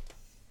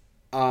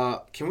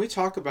 can we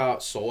talk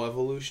about soul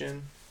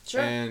evolution?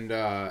 Sure. And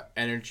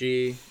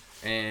energy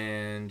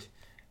and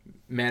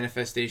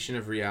manifestation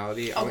of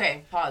reality?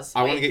 Okay, pause.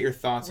 I want to get your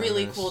thoughts on this.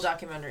 Really cool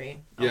documentary.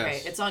 Yes.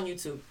 Okay, it's on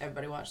YouTube.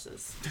 Everybody watch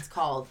this. It's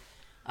called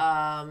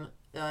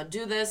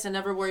Do This and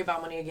Never Worry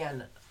About Money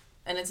Again.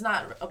 And it's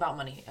not about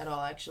money at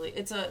all, actually.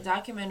 It's a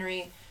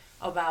documentary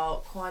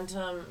about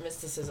quantum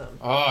mysticism.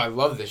 Oh, I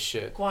love this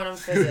shit. Quantum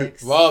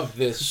physics. Love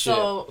this shit.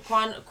 So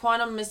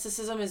quantum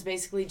mysticism is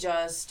basically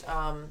just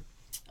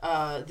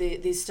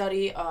the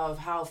study of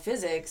how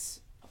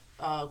physics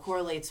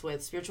correlates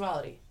with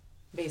spirituality,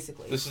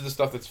 basically. This is the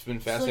stuff that's been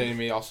fascinating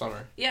me all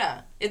summer.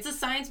 Yeah. It's the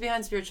science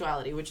behind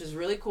spirituality, which is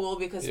really cool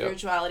because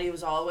spirituality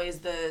was always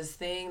this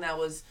thing that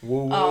was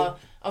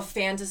a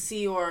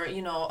fantasy or,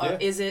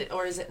 is it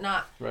or is it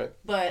not? Right.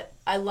 But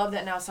I love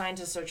that now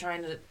scientists are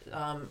trying to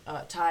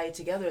tie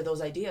together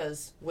those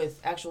ideas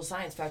with actual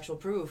science, factual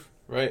proof.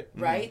 Right.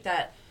 Right?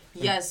 That,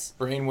 yes,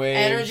 brainwaves.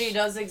 Energy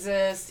does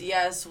exist.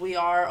 Yes, we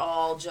are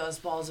all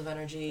just balls of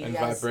energy. And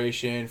yes.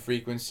 Vibration,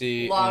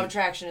 frequency. Law of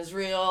attraction is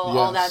real. Yes.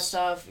 All that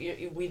stuff.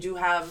 We do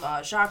have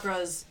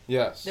chakras.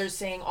 Yes. They're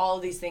saying all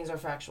of these things are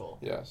factual.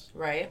 Yes.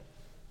 Right?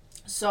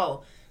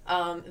 So,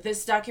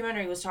 this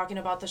documentary was talking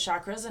about the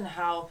chakras and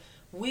how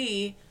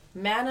we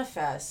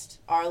manifest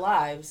our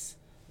lives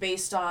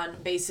based on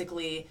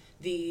basically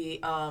the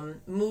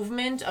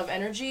movement of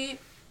energy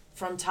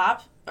from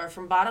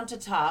bottom to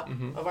top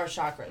of our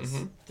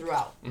chakras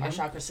throughout our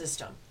chakra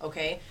system.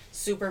 Okay,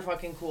 super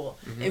fucking cool.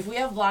 If we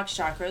have blocked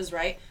chakras,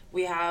 right? So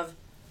we have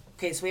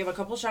a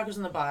couple chakras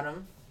on the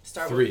bottom.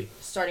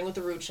 Starting with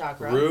the root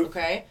chakra.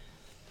 Okay.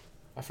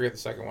 I forget the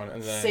second one,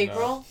 and then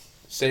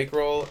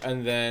sacral,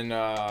 and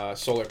then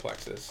solar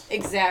plexus.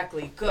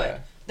 Exactly. Good. Yeah.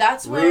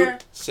 That's where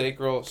root,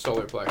 sacral,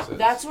 solar plexus.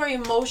 That's where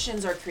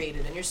emotions are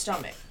created in your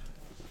stomach.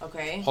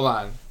 Okay. Hold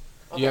on.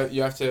 Okay.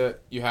 You have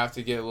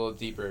to get a little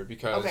deeper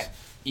because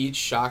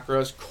each chakra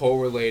is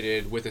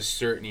correlated with a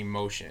certain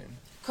emotion.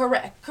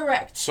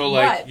 Correct. So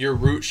like your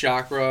root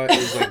chakra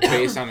is like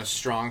based on a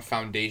strong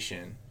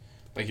foundation.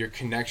 Like your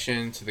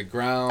connection to the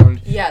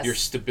ground, your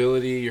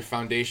stability, your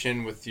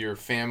foundation with your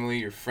family,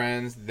 your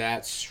friends,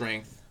 that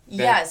strength.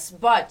 Yes,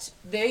 but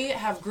they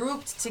have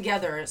grouped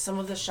together some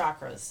of the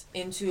chakras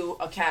into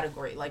a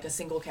category, like a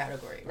single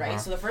category, right?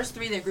 So the first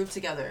three they grouped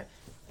together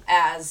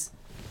as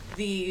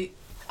the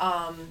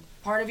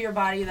part of your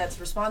body that's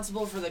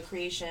responsible for the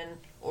creation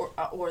or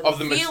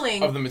the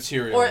feeling of the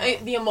material or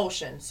the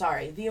emotion.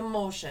 The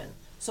emotion.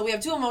 So we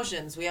have two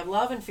emotions. We have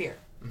love and fear,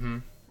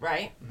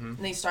 right? And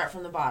they start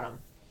from the bottom.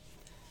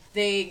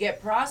 They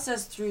get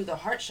processed through the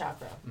heart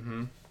chakra,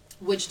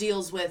 which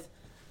deals with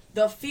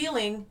the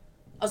feeling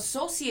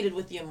associated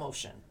with the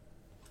emotion,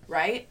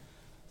 right?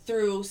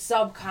 Through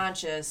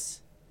subconscious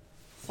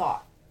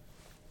thought,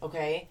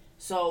 okay?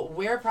 So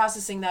we're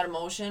processing that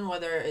emotion,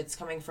 whether it's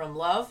coming from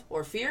love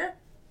or fear.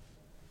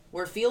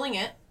 We're feeling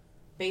it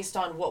based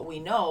on what we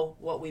know,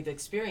 what we've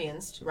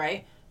experienced,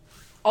 right?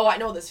 Oh, I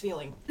know this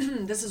feeling.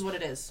 This is what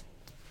it is.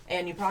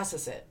 And you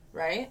process it,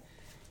 right?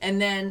 And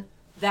then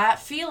that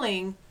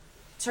feeling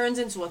turns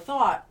into a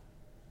thought,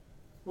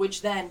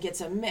 which then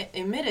gets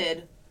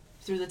emitted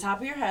through the top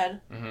of your head,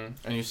 and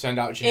you send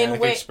out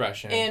genetic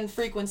expression in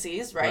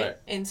frequencies, right?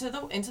 Into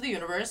the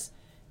universe,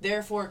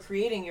 therefore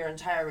creating your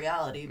entire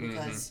reality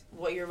because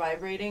what you're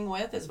vibrating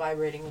with is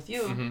vibrating with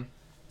you.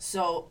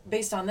 So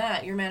based on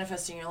that, you're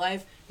manifesting your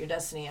life, your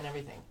destiny, and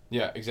everything.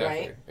 Yeah,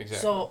 exactly. Right?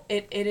 Exactly. So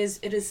it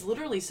is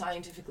literally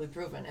scientifically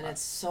proven, and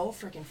it's so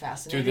freaking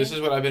fascinating. Dude, this is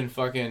what I've been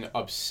fucking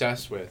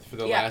obsessed with for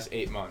the last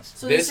 8 months.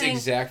 So this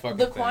exact fucking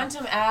the thing.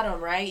 quantum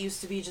atom, right, used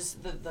to be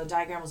just the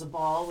diagram was a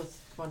ball with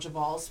a bunch of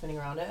balls spinning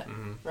around it,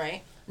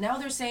 right? Now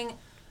they're saying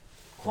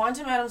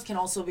quantum atoms can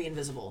also be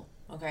invisible.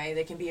 Okay,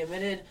 they can be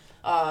emitted.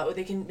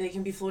 They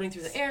can be floating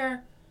through the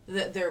air.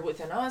 They're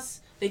within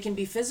us. They can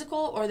be physical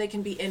or they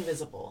can be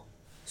invisible.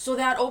 So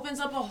that opens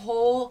up a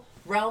whole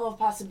realm of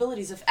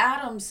possibilities. If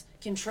atoms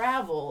can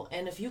travel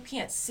and if you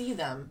can't see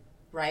them,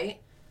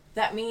 right,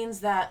 that means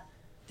that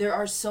there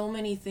are so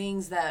many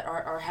things that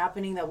are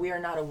happening that we are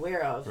not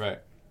aware of. Right.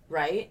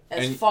 Right?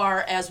 As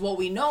far as what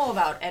we know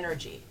about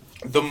energy.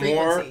 the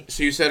more,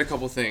 so you said a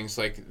couple things,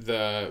 like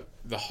the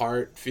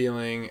heart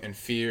feeling and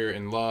fear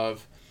and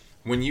love.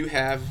 When you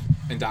have,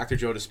 and Dr.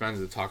 Joe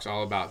Dispenza talks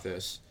all about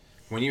this,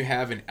 when you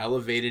have an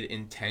elevated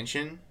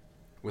intention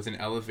with an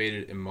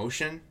elevated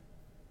emotion,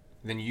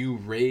 then you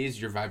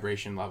raise your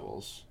vibration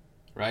levels,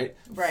 right?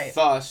 Right.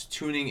 Thus,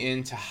 tuning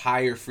into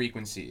higher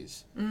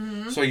frequencies.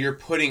 So you're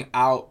putting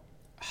out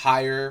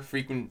higher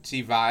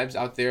frequency vibes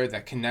out there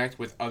that connect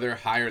with other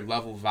higher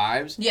level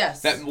vibes.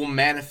 Yes. That will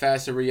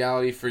manifest a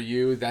reality for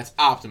you that's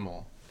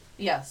optimal.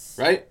 Yes.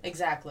 Right?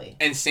 Exactly.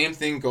 And same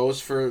thing goes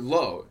for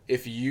low.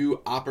 If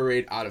you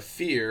operate out of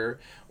fear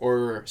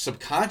or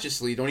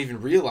subconsciously don't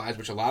even realize,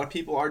 which a lot of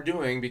people are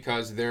doing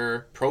because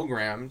they're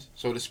programmed,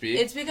 so to speak.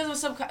 It's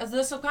because of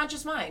the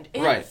subconscious mind.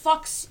 It right.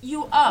 fucks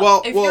you up.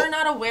 Well, if you're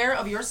not aware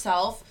of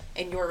yourself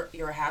and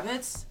your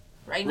habits,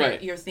 right?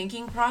 Right. Your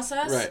thinking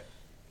process, right.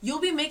 You'll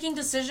be making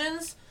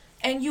decisions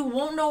and you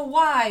won't know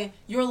why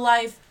your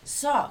life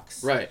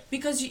sucks. Right.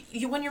 Because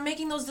you when you're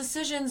making those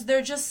decisions,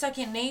 they're just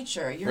second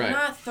nature. You're right.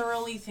 not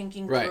thoroughly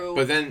thinking right. through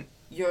but then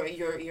your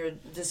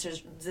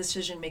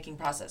decision making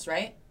process,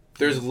 right?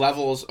 There's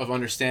levels of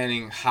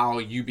understanding how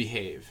you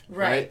behave.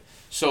 Right.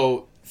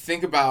 So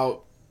think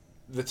about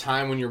the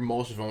time when you're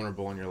most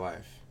vulnerable in your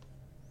life.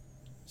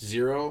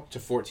 0 to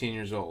 14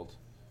 years old.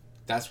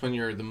 That's when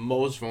you're the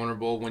most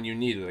vulnerable, when you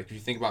need it. Like if you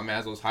think about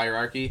Maslow's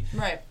hierarchy.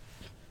 Right.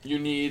 You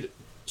need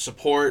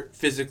support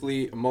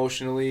physically,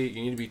 emotionally.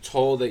 You need to be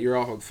told that you're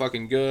all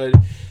fucking good.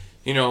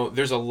 You know,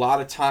 there's a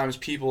lot of times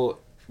people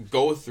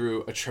go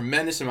through a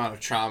tremendous amount of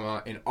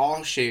trauma in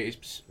all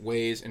shapes,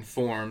 ways, and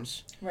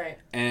forms. Right.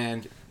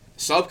 And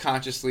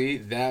subconsciously,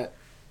 that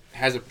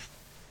has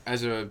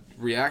a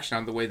reaction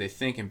on the way they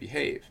think and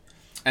behave.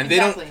 And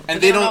exactly.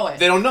 they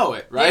don't know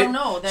it, right? They don't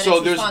know that so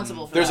it's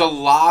responsible for there's that. a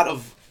lot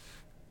of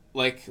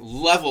like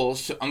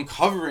levels to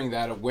uncovering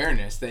that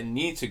awareness that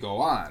need to go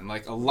on,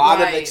 like a lot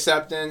of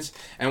acceptance,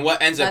 and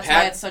what ends up happening.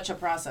 That's why it's such a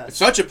process. It's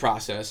such a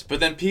process, but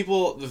then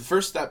the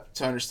first step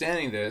to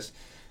understanding this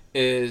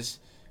is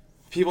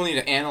people need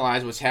to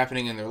analyze what's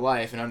happening in their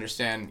life and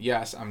understand,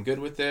 yes, I'm good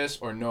with this,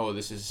 or no,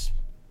 this is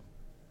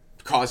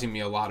causing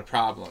me a lot of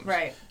problems.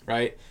 Right.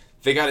 Right?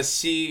 They got to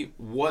see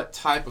what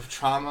type of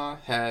trauma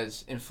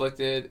has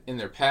inflicted in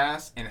their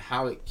past and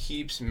how it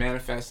keeps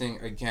manifesting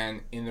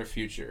again in their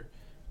future.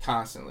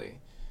 Constantly,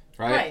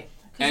 right? Right,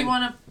 because you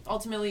want to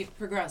ultimately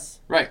progress.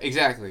 Right,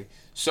 exactly.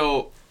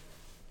 So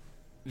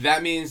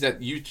that means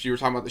that you were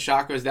talking about the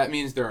chakras. That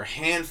means there are a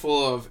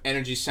handful of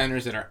energy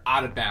centers that are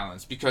out of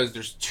balance because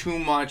there's too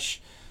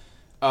much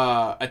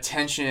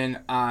attention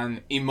on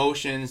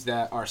emotions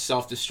that are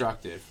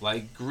self-destructive,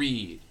 like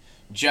greed,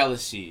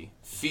 jealousy,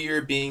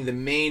 fear being the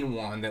main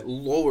one that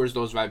lowers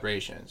those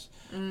vibrations,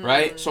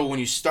 right? So when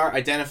you start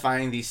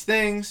identifying these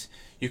things,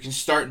 you can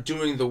start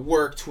doing the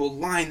work to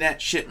align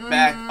that shit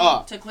back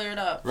up. To clear it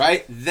up.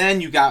 Right?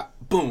 Then you got,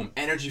 boom,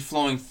 energy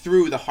flowing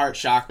through the heart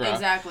chakra.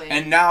 Exactly.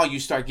 And now you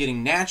start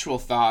getting natural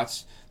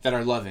thoughts that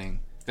are loving,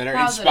 that are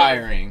positive.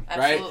 Inspiring,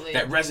 Absolutely. right?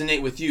 That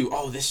resonate with you.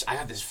 Oh, I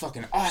got this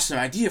fucking awesome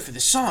idea for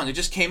this song. It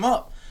just came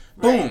up.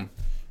 Boom. Right.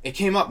 It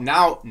came up.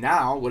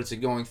 Now, what is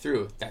it going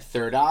through? That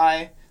third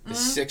eye, the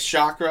sixth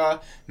chakra,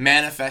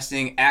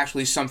 manifesting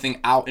actually something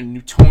out in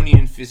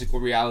Newtonian physical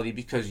reality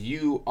because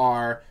you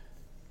are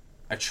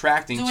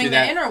attracting doing to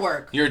that inner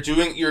work. You're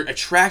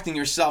attracting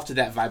yourself to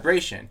that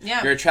vibration.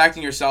 Yeah. You're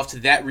attracting yourself to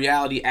that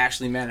reality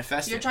actually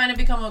manifesting. You're trying to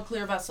become a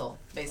clear vessel,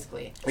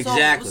 basically.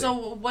 Exactly.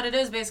 So what it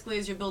is basically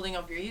is you're building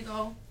up your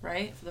ego,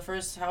 right? For the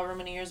first however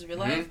many years of your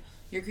life,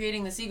 you're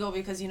creating this ego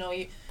because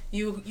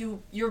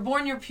you're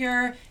born, you're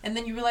pure, and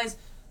then you realize,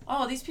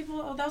 oh, these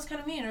people, that was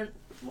kind of mean, or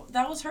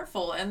that was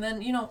hurtful, and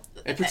then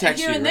it protects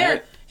here you, and right?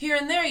 there, here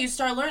and there, you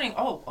start learning.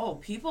 Oh,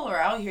 people are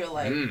out here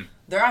like.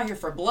 They're out here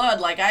for blood.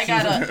 Like, I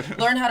gotta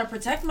learn how to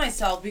protect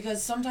myself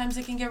because sometimes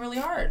it can get really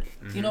hard.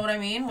 You know what I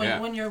mean?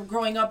 When you're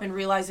growing up and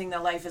realizing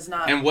that life is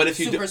not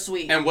super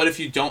sweet. And what if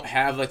you don't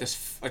have like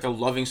a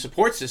loving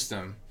support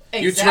system?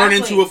 Exactly. You turn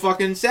into a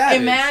fucking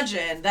savage.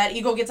 Imagine that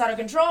ego gets out of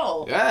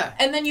control. Yeah.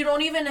 And then you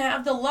don't even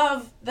have the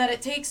love that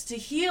it takes to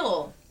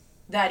heal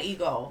that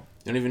ego.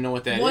 You don't even know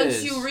what that is.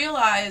 Once you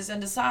realize and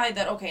decide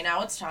that, okay,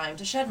 now it's time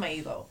to shed my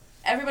ego.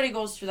 Everybody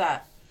goes through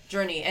that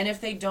journey. And if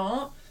they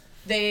don't,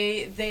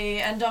 they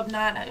end up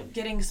not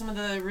getting some of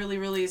the really,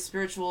 really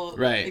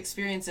spiritual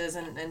experiences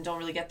and don't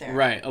really get there.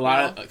 Right. A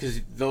lot of,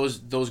 because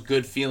those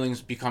good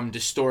feelings become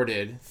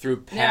distorted through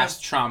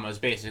past traumas,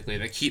 basically,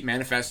 that keep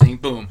manifesting,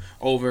 boom,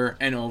 over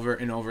and over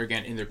and over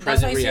again in their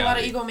present reality. That's why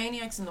you see a lot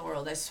of egomaniacs in the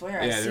world, I swear.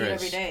 I see it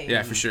every day.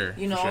 Yeah, for sure.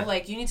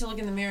 Like, you need to look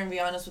in the mirror and be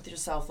honest with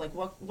yourself. Like,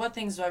 what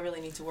things do I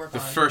really need to work on? The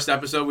first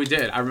episode we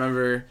did, I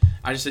remember,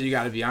 I just said, you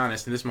gotta be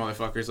honest, and this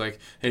motherfucker's like,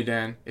 hey,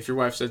 Dan, if your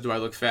wife says, do I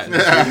look fat in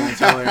this, you're gonna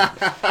tell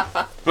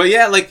her. But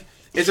yeah, like,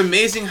 it's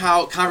amazing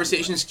how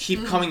conversations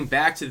keep coming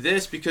back to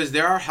this because they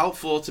are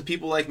helpful to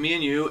people like me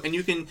and you, and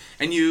you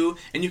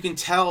can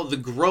tell the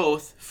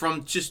growth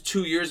from just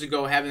 2 years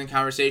ago having the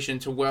conversation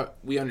to what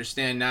we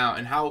understand now,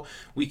 and how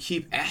we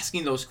keep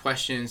asking those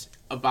questions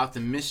about the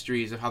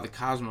mysteries of how the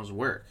cosmos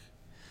work.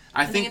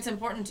 I think it's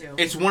important to.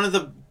 It's one of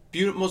the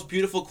most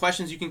beautiful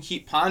questions you can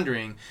keep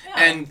pondering Yeah.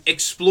 and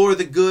explore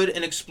the good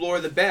and explore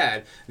the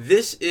bad.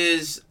 This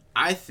is,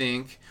 I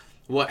think,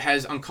 what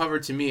has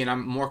uncovered to me, and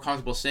I'm more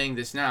comfortable saying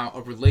this now,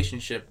 a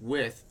relationship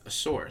with a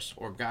source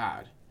or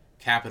God.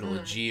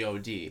 Capital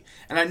G-O-D.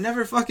 And I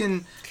never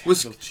fucking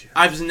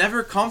I was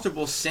never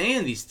comfortable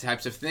saying these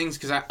types of things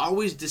because I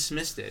always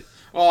dismissed it.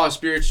 Oh,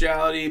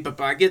 spirituality, but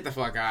get the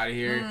fuck out of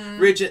here.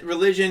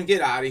 Religion,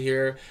 get out of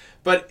here.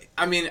 But,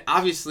 I mean,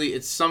 obviously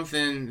it's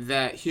something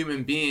that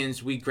human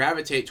beings, we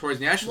gravitate towards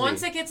naturally.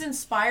 Once it gets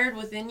inspired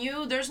within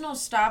you, there's no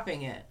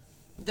stopping it.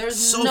 There's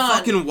so none.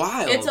 fucking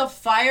wild. It's a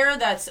fire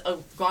that's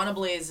gone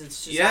ablaze.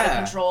 It's just out of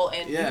control,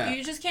 and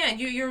you just can't.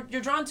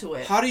 You're drawn to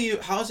it. How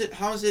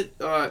is it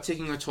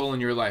taking a toll in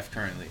your life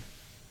currently?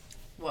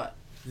 What?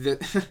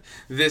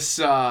 This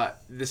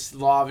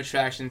law of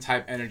attraction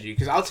type energy.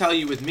 Because I'll tell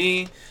you, with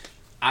me,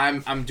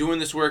 I'm doing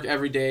this work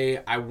every day.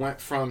 I went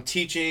from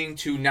teaching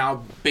to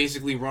now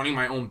basically running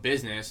my own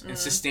business and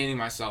sustaining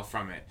myself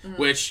from it,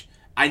 which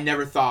I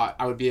never thought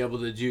I would be able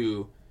to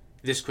do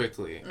this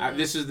quickly.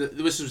 This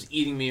was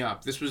eating me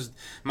up. This was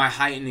my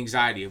heightened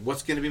anxiety.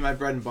 What's gonna be my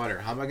bread and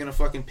butter? How am I gonna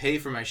fucking pay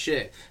for my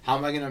shit? How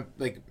am I gonna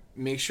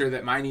make sure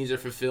that my needs are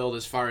fulfilled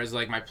as far as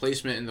my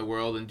placement in the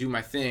world and do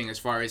my thing as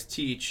far as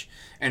teach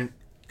and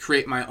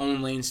create my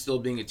own lane, still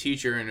being a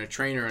teacher and a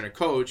trainer and a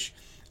coach,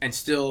 and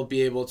still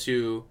be able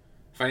to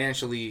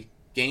financially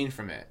gain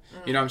from it.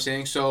 You know what I'm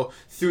saying? So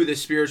through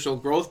this spiritual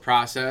growth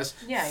process,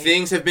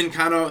 things have been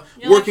kind of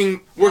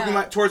working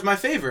towards my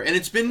favor, and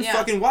it's been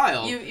fucking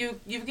wild.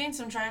 You've gained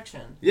some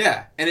traction.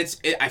 Yeah, and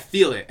I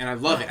feel it, and I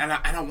love it, and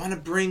I want to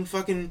bring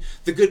fucking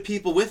the good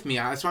people with me.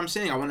 That's what I'm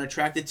saying. I want to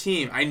attract a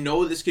team. I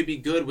know this could be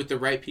good with the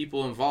right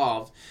people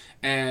involved,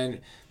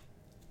 and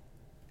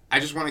I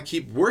just want to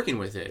keep working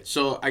with it.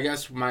 So I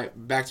guess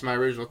back to my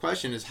original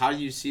question is, how do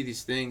you see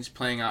these things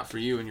playing out for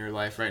you in your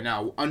life right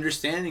now?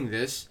 Understanding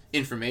this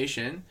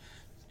information,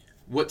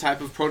 what type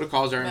of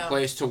protocols are in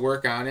place to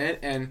work on it,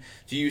 and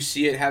do you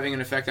see it having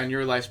an effect on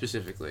your life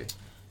specifically?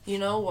 You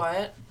know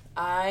what?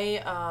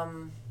 I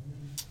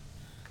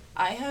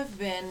have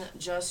been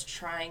just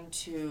trying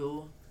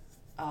to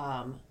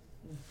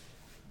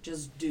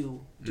just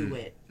do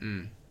it.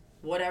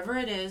 Whatever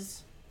it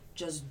is,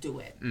 just do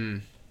it.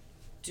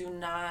 Do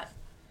not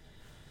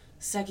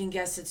second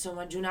guess it so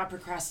much. Do not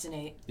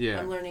procrastinate.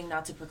 I'm learning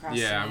not to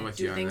procrastinate. I'm with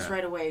you on things that.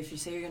 right away. If you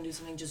say you're going to do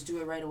something, just do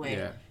it right away.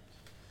 Yeah.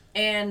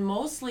 And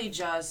mostly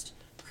just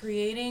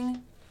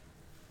creating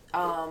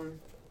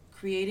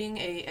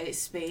a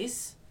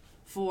space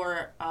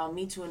for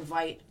me to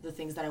invite the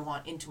things that I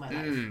want into my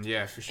life.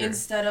 Yeah, for sure.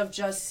 Instead of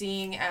just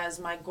seeing as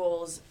my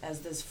goals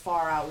as this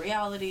far out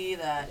reality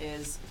that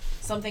is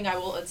something I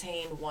will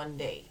attain one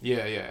day.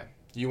 Yeah.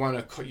 You want to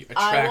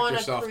attract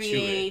yourself to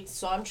it.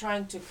 So I'm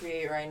trying to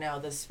create right now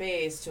the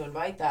space to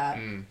invite that.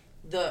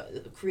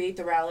 Create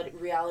the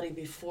reality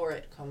before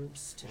it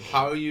comes to me.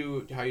 How are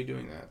you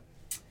doing that?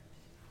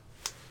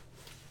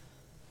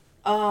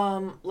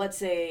 Let's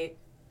say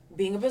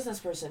being a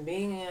business person,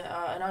 being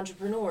an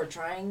entrepreneur,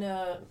 trying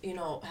to,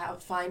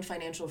 find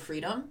financial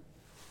freedom.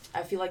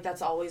 I feel like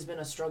that's always been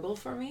a struggle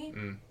for me.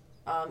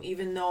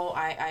 Even though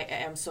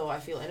I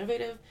feel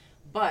innovative,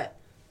 but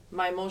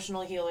my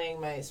emotional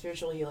healing, my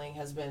spiritual healing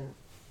has been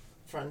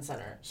front and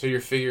center. So you're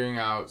figuring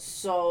out.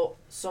 So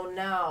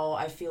now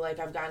I feel like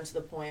I've gotten to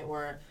the point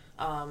where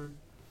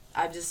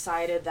I've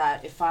decided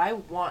that if I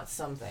want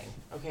something,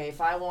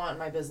 if I want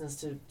my business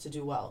to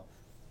do well,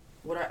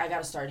 I got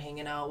to start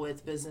hanging out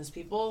with business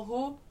people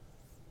who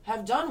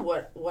have done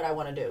what I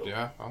want to do.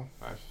 Yeah, well,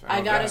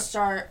 I got to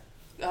start.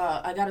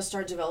 I got to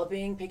start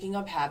picking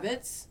up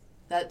habits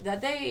that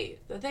they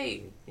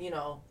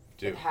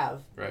do.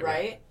 have,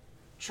 right?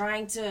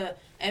 Trying to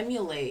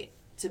emulate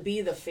to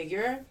be the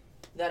figure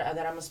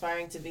that I'm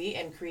aspiring to be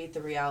and create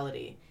the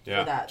reality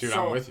for that. Dude,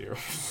 I'm with you.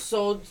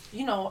 So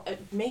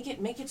make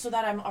it so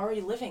that I'm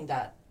already living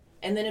that,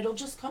 and then it'll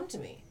just come to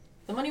me.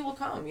 The money will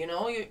come.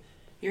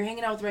 You're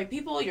hanging out with the right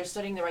people. You're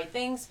studying the right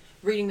things,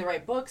 reading the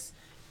right books,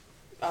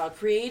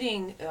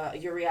 creating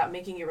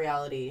making your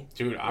reality.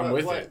 Dude, I'm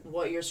with it.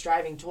 What you're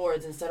striving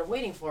towards instead of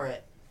waiting for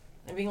it,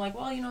 and being like,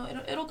 well,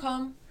 it'll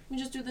come. Let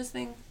me just do this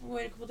thing.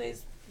 Wait a couple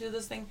days. Do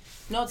this thing.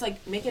 No, it's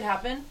like make it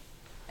happen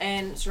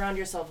and surround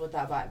yourself with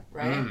that vibe,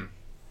 right?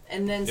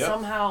 And then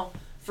somehow,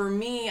 for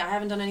me, I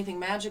haven't done anything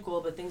magical,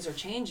 but things are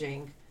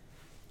changing.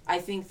 I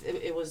think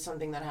it was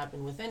something that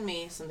happened within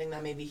me, something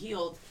that may be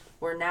healed,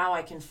 where now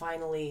I can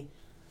finally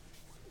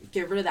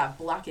get rid of that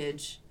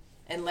blockage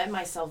and let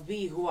myself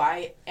be who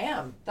I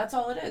am. That's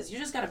all it is. You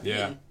just gotta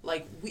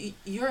be.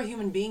 You're a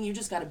human being. You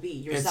just gotta be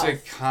yourself.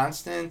 It's a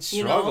constant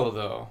struggle,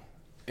 though.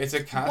 It's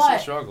a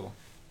constant struggle.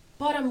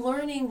 But I'm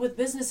learning with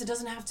business, it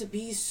doesn't have to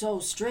be so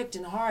strict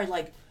and hard.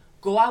 Like,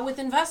 go out with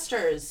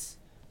investors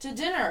to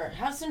dinner,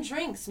 have some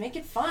drinks, make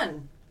it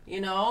fun.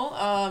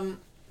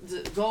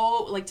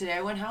 Go, like today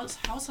I went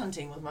house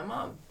hunting with my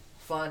mom.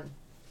 Fun.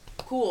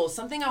 Cool.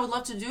 Something I would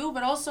love to do,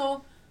 but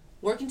also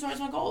working towards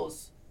my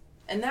goals.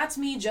 And that's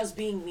me just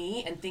being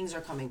me, and things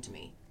are coming to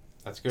me.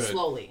 That's good.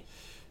 Slowly.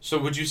 So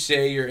would you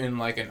say you're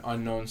in, an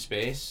unknown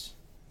space?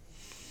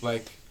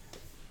 Like,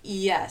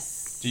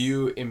 yes. do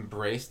you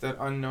embrace that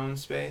unknown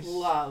space?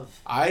 Love.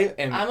 I'm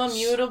a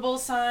mutable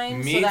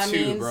sign, Me so that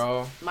too, means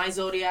bro. my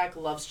zodiac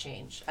loves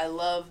change.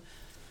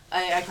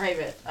 I crave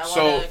it. I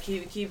So- want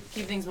to keep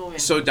things moving.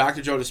 So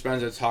Dr. Joe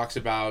Dispenza talks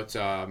about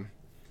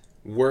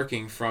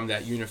working from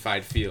that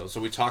unified field.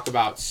 So we talk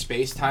about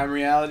space-time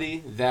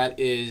reality. That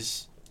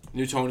is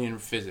Newtonian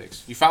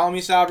physics. You follow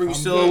me, Sabri? You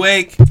still good.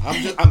 awake?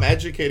 I'm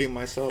educating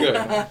myself. Good.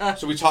 Right now.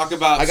 So we talk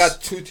about I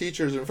got 2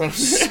 teachers in front of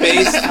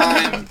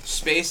me.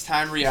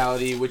 space-time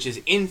reality, which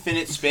is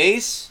infinite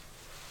space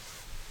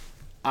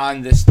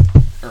on this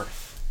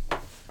Earth,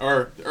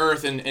 or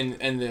Earth and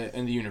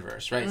the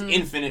universe, right? It's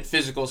infinite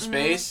physical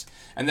space,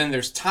 and then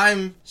there's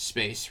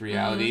time-space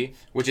reality,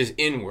 which is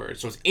inward.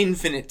 So it's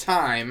infinite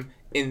time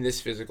in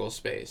this physical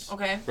space.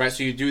 Okay. Right.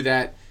 So you do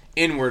that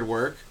inward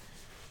work.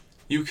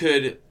 You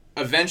could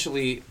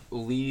eventually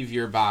leave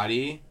your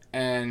body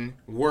and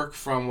work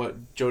from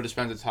what Joe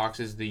Dispenza talks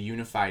as the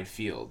unified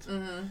field.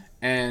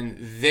 And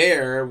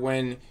there,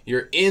 when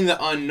you're in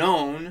the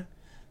unknown,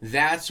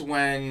 that's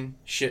when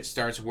shit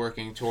starts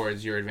working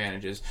towards your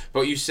advantages.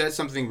 But you said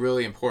something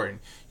really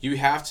important. You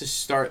have to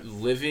start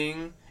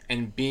living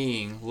and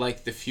being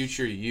like the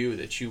future you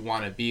that you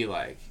want to be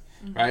like.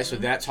 Right? So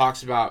that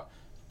talks about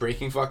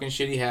breaking fucking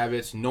shitty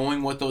habits,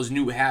 knowing what those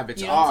new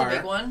habits are. What's a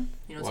big one?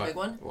 You know what's a big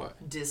one?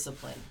 What?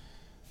 Discipline.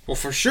 Well,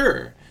 for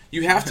sure.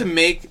 You have to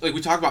make, like we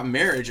talked about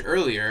marriage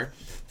earlier,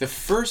 the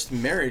first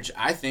marriage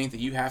I think that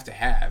you have to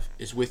have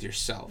is with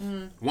yourself.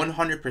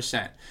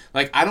 100%.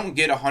 Like, I don't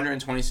get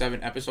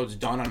 127 episodes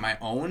done on my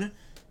own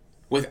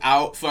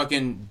without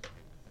fucking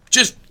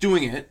just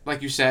doing it,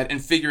 like you said,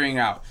 and figuring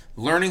out,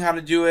 learning how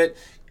to do it,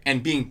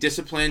 and being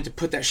disciplined to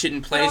put that shit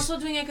in place. But also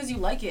doing it because you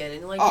like it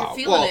and you're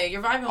feeling it,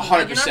 you're vibing with it.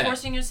 Like, you're not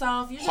forcing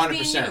yourself. You're just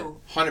being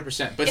you.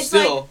 100%. But it's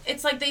still,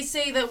 it's like they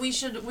say that we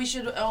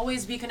should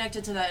always be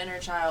connected to that inner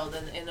child,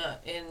 and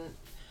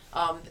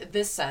in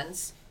this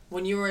sense,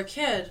 when you were a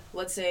kid,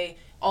 let's say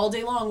all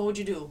day long, what would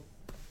you do?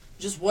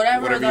 Just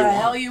whatever the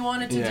hell you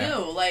wanted to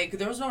do. Like,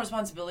 there was no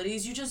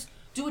responsibilities. You just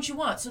do what you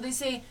want. So they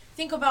say,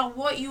 think about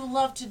what you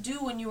loved to do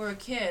when you were a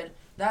kid.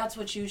 That's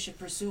what you should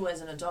pursue as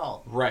an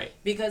adult. Right.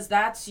 Because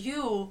that's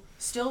you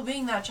still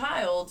being that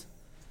child,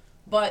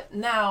 but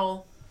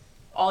now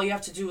all you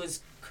have to do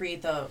is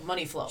create the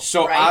money flow.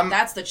 So right?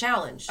 That's the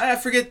challenge. I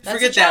forget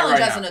that's that challenge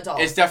right as now. an adult.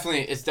 It's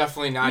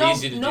definitely not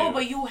easy to do. No,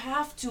 but you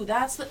have to.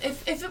 That's the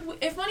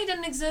if money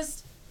didn't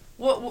exist,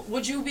 what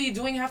would you be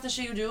doing half the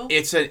shit you do?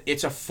 It's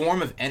a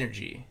form of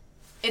energy.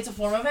 It's a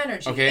form of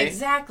energy. Okay.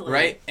 Exactly.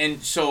 Right?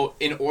 And so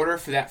in order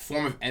for that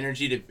form of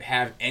energy to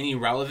have any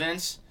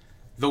relevance,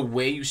 the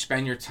way you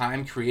spend your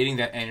time creating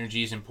that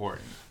energy is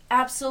important.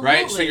 Absolutely.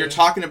 Right? So you're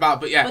talking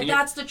about, but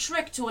that's the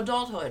trick to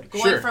adulthood.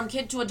 Going from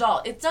kid to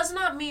adult. It does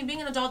not mean,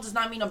 being an adult does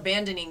not mean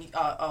abandoning,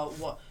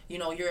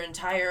 your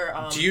entire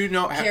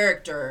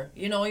character.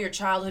 Your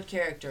childhood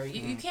character.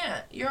 You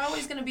can't. You're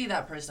always going to be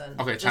that person.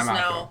 Okay, just time out.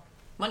 Now,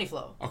 money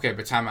flow. Okay,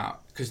 but time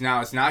out. Because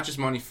now it's not just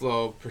money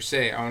flow per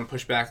se. I want to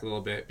push back a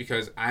little bit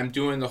because I'm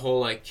doing the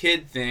whole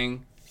kid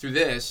thing through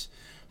this,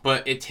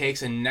 but it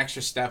takes an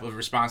extra step of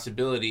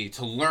responsibility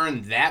to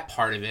learn that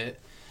part of it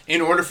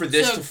in order for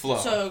this to flow.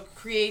 So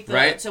create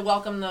to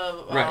welcome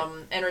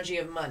the energy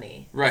of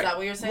money. Right. Is that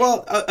what you're saying?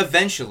 Well,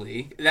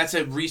 eventually,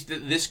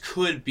 this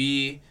could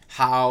be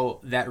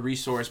how that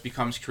resource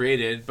becomes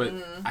created, but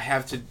I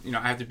have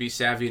to be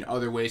savvy in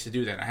other ways to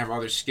do that. I have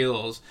other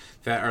skills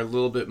that are a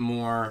little bit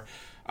more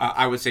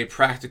I would say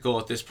practical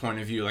at this point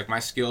of view. Like, my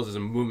skills as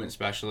a movement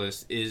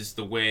specialist is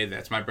the way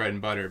that's my bread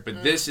and butter.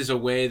 But this is a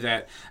way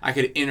that I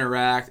could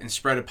interact and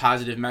spread a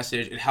positive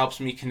message. It helps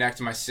me connect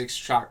to my sixth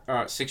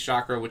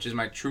chakra, which is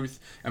my truth,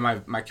 and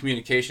my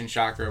communication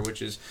chakra,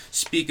 which is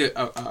speak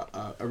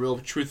a real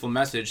truthful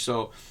message.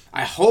 So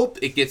I hope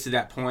it gets to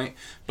that point.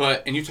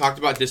 And you talked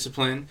about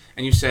discipline,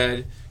 and you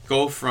said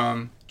go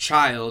from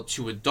child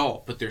to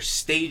adult, but there's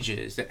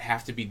stages that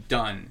have to be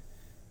done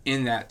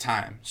in that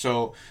time.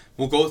 So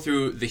we'll go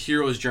through the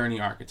hero's journey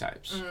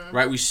archetypes,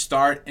 right? We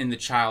start in the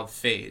child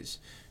phase.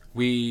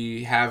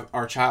 We have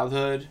our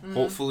childhood.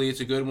 Hopefully it's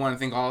a good one. I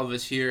think all of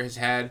us here has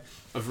had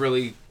a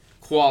really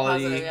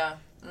quality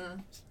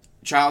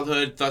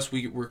childhood. Thus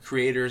we're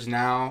creators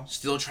now,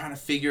 still trying to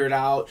figure it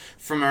out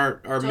from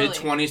our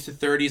mid-20s to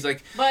 30s.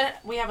 But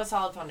we have a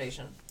solid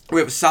foundation. We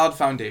have a solid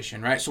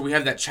foundation, right? So we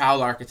have that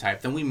child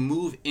archetype. Then we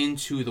move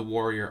into the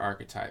warrior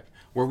archetype,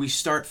 where we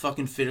start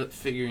fucking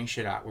figuring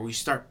shit out, where we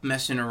start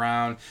messing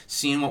around,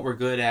 seeing what we're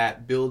good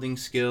at, building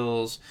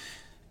skills,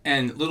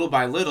 and little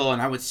by little,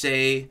 and I would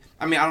say,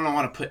 I don't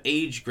want to put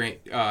age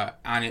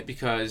on it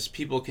because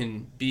people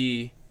can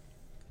be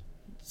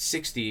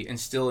 60 and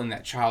still in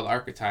that child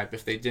archetype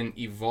if they didn't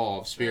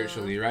evolve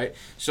spiritually, right?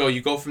 So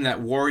you go from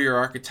that warrior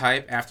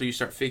archetype after you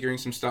start figuring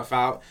some stuff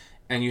out,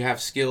 and you have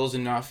skills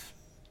enough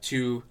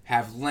to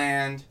have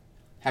land,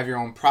 have your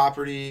own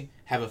property,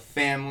 have a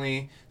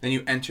family, then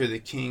you enter the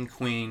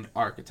king-queen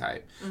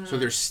archetype. So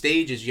there's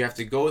stages you have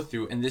to go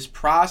through, and this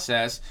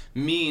process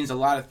means a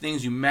lot of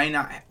things you may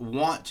not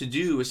want to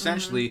do,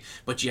 essentially,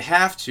 but you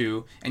have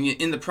to, and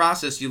in the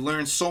process, you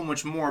learn so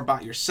much more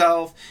about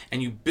yourself,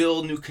 and you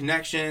build new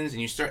connections,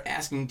 and you start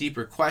asking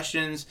deeper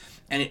questions,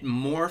 and it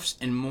morphs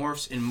and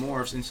morphs and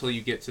morphs until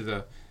you get to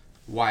the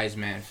wise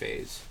man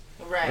phase.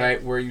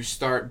 Right? Where you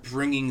start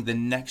bringing the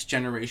next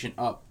generation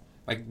up.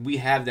 Like, we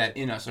have that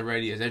in us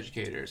already as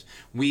educators.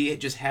 We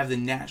just have the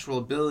natural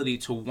ability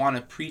to want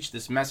to preach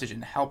this message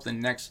and help the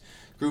next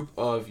group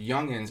of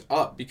youngins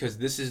up, because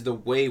this is the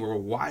way we're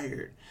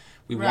wired.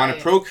 We want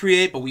to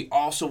procreate, but we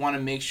also want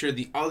to make sure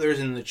the others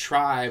in the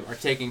tribe are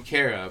taken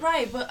care of.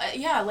 Right, but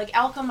like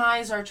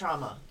alchemize our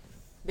trauma,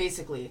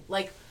 basically.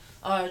 Like,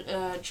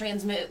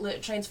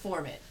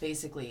 transform it,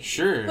 basically.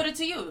 Sure. Put it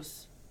to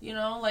use. You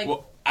know, like,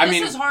 well,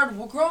 this is hard.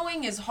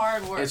 Growing is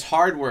hard work. It's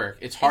hard work.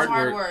 It's hard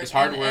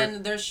work.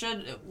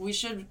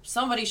 And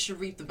somebody should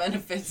reap the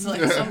benefits, like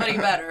somebody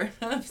better.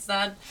 If it's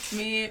not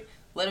me,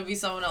 let it be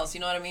someone else. You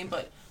know what I mean?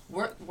 But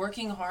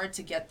working hard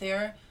to get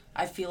there,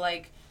 I feel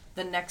like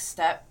the next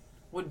step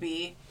would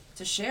be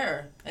to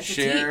share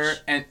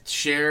and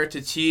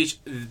to teach.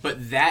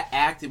 But that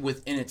act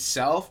within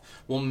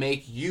itself will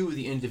make you,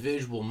 the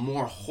individual,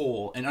 more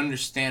whole and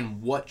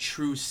understand what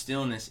true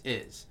stillness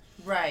is.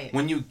 Right.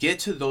 When you get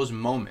to those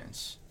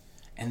moments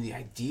and the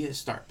ideas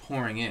start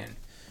pouring in,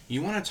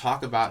 you want to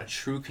talk about a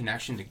true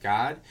connection to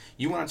God.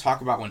 You want to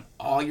talk about when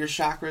all your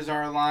chakras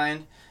are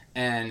aligned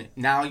and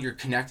now you're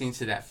connecting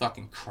to that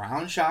fucking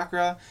crown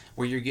chakra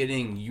where you're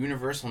getting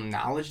universal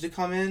knowledge to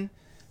come in.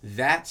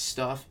 That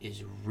stuff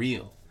is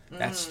real.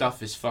 That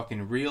stuff is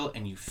fucking real,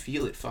 and you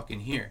feel it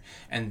fucking here.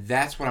 And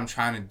that's what I'm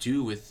trying to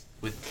do with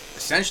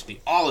essentially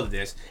all of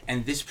this.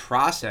 And this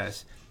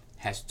process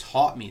has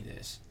taught me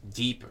this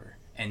deeper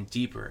and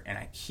deeper, and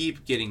I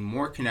keep getting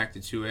more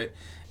connected to it.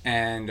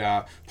 And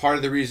part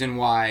of the reason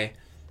why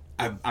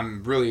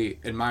I'm really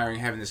admiring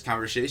having this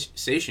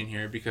conversation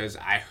here, because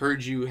I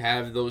heard you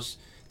have those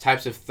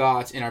types of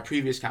thoughts in our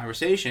previous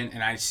conversation,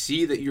 and I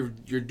see that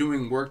you're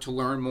doing work to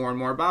learn more and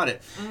more about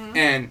it.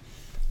 And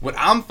what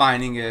I'm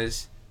finding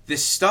is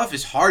this stuff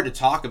is hard to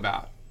talk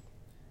about.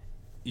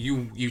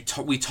 We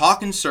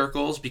talk in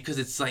circles because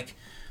it's like,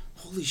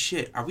 holy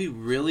shit, are we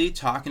really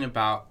talking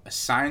about a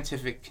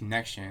scientific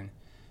connection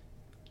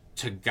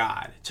to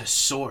God, to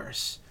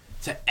source,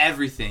 to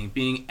everything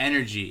being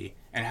energy,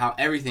 and how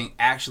everything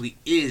actually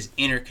is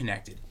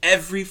interconnected?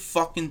 Every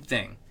fucking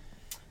thing.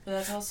 But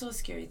that's also a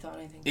scary thought,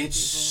 I think. It's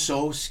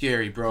so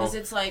scary, bro. Because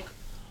it's like,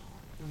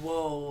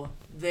 whoa,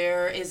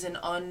 there is an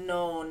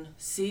unknown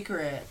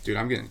secret. Dude,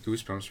 I'm getting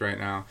goosebumps right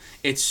now.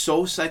 It's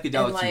so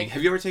psychedelic to me.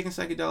 Have you ever taken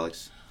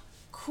psychedelics?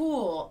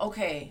 Cool.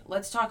 Okay,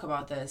 let's talk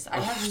about this. I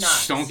have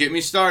not. Don't get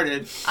me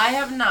started. I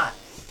have not.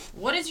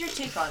 What is your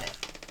take on it?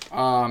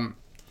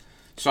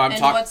 So I'm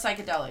talking. What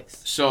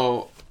psychedelics?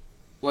 So,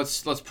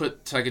 let's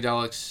put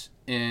psychedelics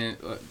in.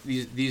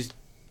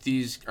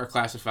 These are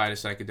classified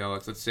as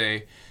psychedelics. Let's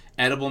say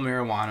edible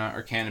marijuana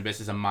or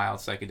cannabis is a mild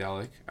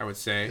psychedelic, I would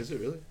say. Is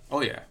it really?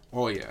 Oh yeah.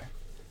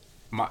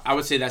 I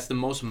would say that's the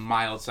most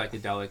mild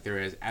psychedelic there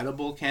is.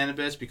 Edible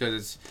cannabis, because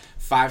it's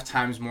 5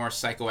 times more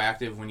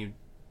psychoactive when it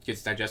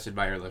gets digested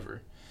by your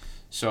liver.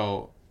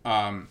 So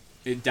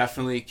it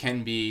definitely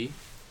can be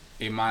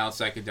a mild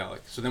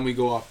psychedelic. So then we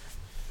go up,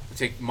 we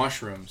take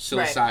mushrooms,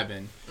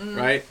 psilocybin,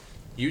 right?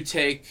 You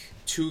take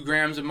 2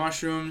 grams of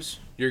mushrooms,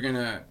 you're going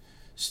to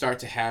start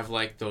to have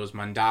like those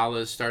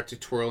mandalas start to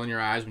twirl in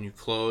your eyes when you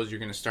close. You're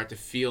going to start to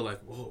feel like,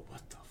 whoa,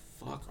 what the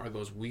fuck are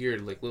those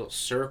weird like little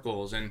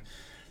circles? And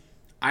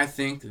I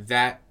think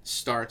that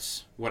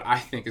starts what I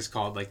think is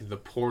called like the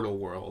portal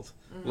world.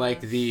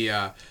 Like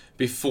the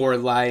before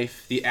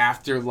life, the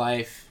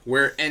afterlife,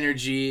 where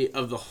energy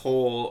of the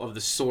whole of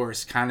the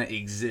source kind of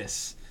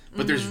exists.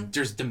 But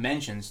there's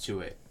dimensions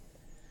to it.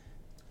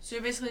 So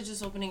you're basically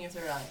just opening your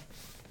third eye.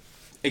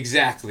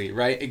 Exactly,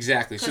 right?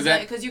 Exactly. So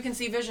because you can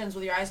see visions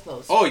with your eyes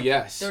closed. Oh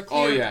yes. They're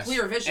clear,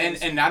 clear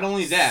visions. And not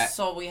only that.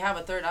 So we have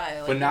a third eye.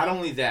 Like, but not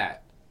only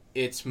that,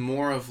 it's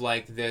more of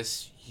like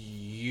this.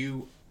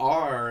 You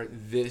are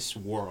this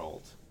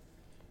world.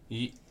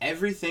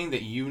 Everything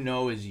that you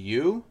know is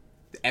you.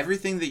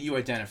 Everything that you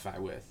identify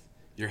with.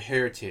 Your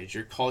heritage,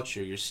 your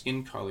culture, your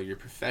skin color, your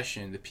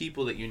profession, the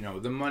people that you know,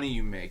 the money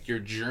you make, your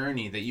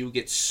journey that you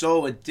get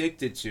so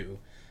addicted to,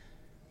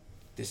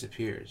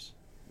 disappears.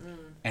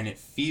 And it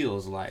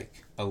feels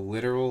like a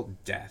literal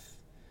death.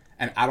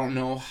 And I don't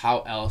know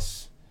how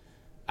else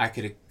I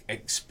could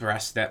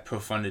express that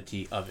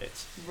profundity of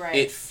it. Right.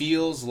 It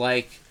feels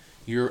like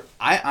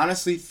I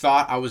honestly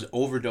thought I was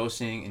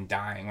overdosing and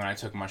dying when I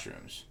took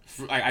mushrooms.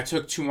 I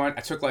took too much.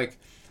 I took like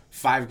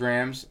 5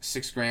 grams,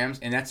 6 grams,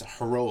 and that's a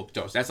heroic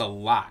dose. That's a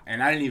lot.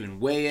 And I didn't even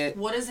weigh it.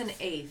 What is an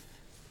eighth?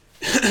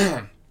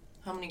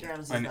 How many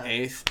grams is that? An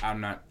eighth? I'm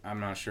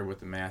not sure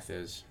what the math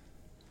is.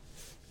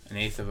 An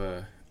eighth of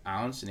a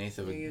ounce, an eighth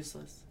of You're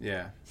useless.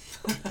 Yeah.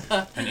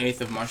 An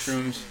eighth of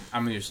mushrooms.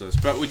 I'm useless.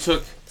 But we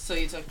took. So So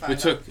you took 5 We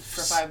took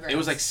for 5 grams. It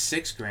was like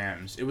 6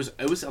 grams. It was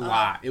a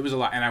lot. It was a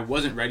lot, and I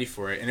wasn't ready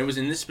for it. And it was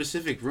in this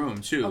specific room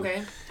too.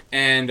 Okay.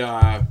 And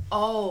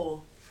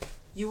oh,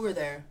 you were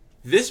there.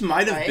 This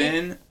might have Right?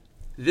 been.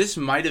 This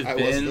might have I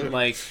was been there.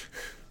 like.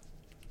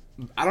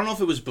 I don't know if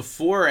it was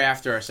before or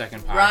after our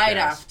second podcast. Right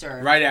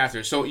after. Right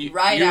after. So you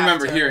Right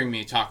remember after. hearing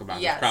me talk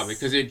about Yes. this probably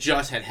because it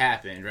just had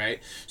happened,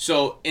 right?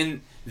 So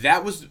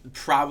that was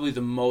probably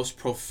the most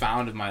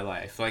profound of my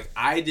life. Like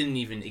I didn't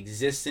even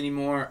exist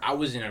anymore. I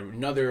was in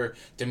another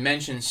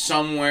dimension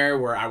somewhere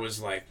where I was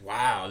like,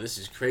 wow, this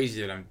is crazy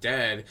that I'm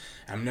dead.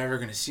 I'm never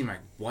going to see my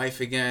wife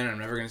again. I'm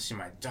never going to see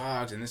my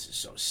dogs. And this is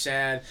so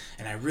sad.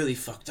 And I really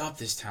fucked up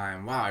this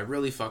time. Wow, I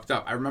really fucked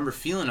up. I remember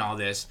feeling all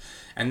this.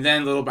 And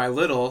then little by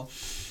little,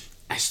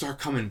 I start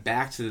coming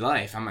back to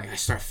life. I'm like, I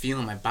start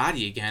feeling my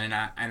body again,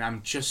 and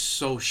I'm just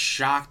so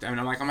shocked. I mean,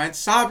 I'm like, I'm at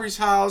Sabz's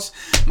house.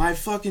 My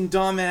fucking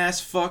dumb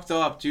ass fucked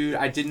up, dude.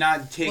 I did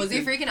not take. Was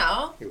he freaking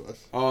out? He was.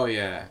 Oh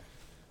yeah.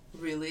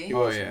 Really? He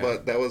was, yeah.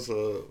 but that was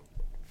a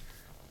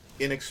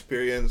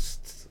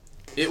inexperienced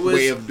It was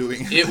way of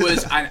doing it. It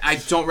was. I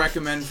don't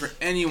recommend for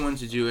anyone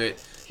to do it.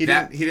 He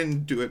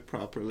didn't do it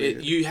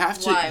properly. You have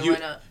to. Why? Why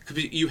not?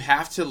 You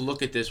have to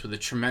look at this with a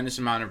tremendous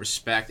amount of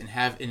respect and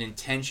have an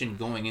intention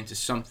going into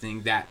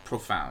something that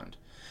profound.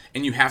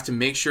 And you have to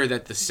make sure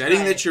that the setting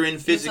Right. that you're in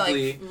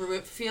physically. You have to,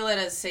 like, feel it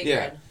as sacred.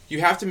 Yeah,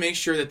 you have to make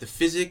sure that the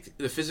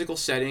physical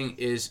setting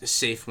is a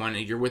safe one,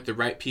 and you're with the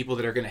right people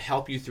that are going to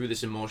help you through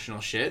this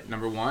emotional shit.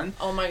 Number one.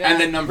 Oh my god. And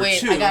then number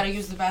Wait, two. I gotta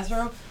use the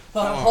bathroom.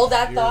 But Oh, hold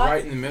that you're thought.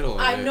 right in the middle. Of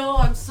I it. know.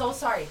 I'm so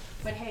sorry.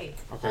 But hey,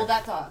 Okay. hold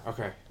that thought.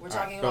 Okay. We're All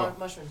right, talking go. about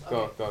mushrooms.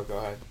 Okay. Go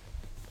ahead.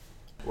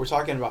 We're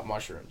talking about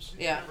mushrooms.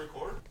 Yeah.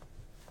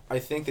 I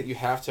think that you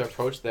have to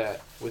approach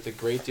that with a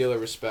great deal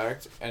of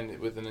respect and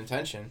with an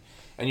intention,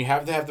 and you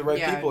have to have the right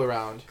Yeah. people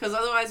around. Because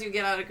otherwise you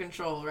get out of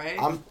control, right?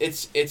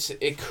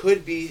 It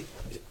could be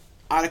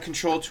out of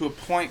control to a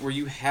point where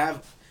you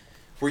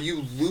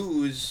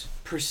lose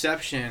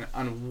perception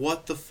on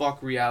what the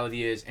fuck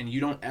reality is, and you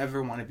don't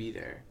ever want to be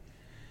there.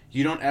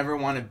 You don't ever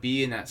want to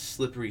be in that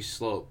slippery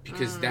slope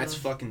because that's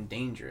fucking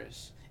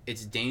dangerous.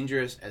 It's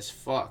dangerous as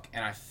fuck,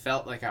 and I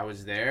felt like I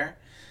was there.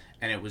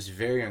 And it was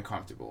very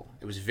uncomfortable.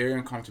 It was very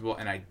uncomfortable,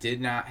 and I did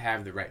not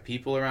have the right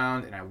people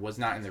around, and I was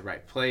not in the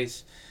right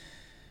place,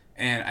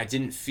 and I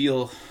didn't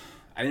feel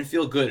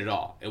good at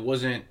all. It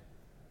wasn't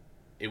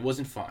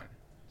fun.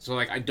 So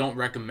like, I don't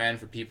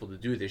recommend for people to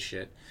do this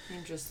shit.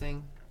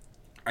 Interesting.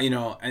 You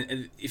know,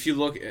 and if you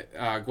look at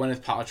Gwyneth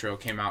Paltrow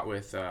came out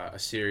with a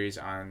series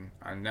on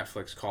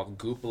Netflix called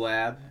Goop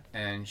Lab,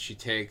 and she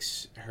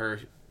takes a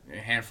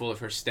handful of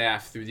her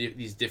staff through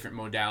these different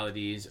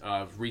modalities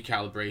of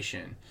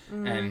recalibration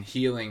and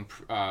healing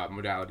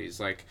modalities,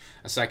 like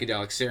a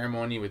psychedelic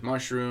ceremony with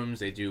mushrooms.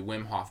 They do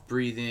Wim Hof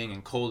breathing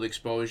and cold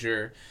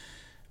exposure.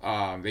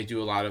 They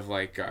do a lot of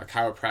like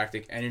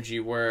chiropractic energy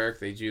work.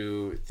 They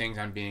do things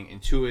on being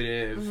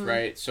intuitive,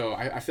 right? So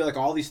I feel like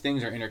all these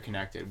things are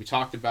interconnected. We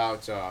talked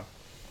about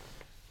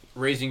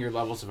raising your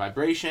levels of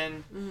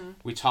vibration.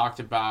 We talked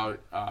about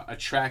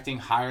attracting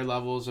higher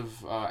levels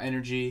of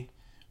energy,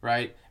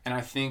 right? And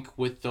I think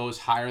with those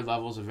higher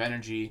levels of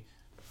energy,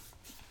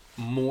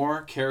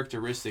 more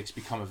characteristics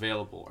become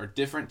available, or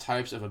different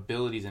types of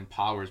abilities and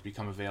powers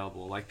become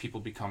available. Like people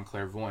become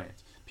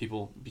clairvoyant,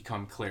 people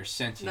become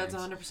clairsentient. That's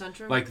 100%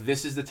 true. Like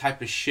this is the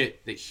type of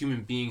shit that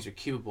human beings are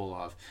capable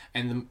of.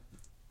 And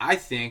I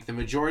think the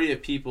majority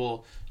of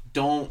people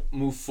don't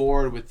move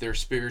forward with their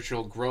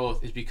spiritual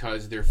growth is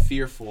because they're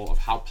fearful of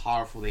how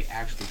powerful they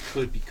actually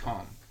could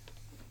become.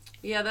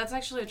 Yeah, that's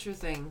actually a true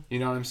thing. You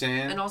know what I'm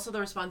saying? And also the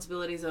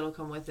responsibilities that'll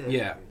come with it.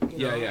 Yeah.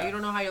 You know, Yeah. You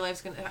don't know how your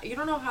life's gonna. You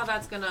don't know how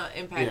that's gonna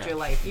impact Yeah. your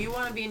life. You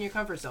want to be in your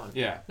comfort zone.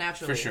 Yeah,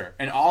 Naturally. for sure.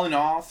 And all in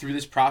all, through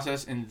this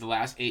process in the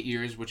last 8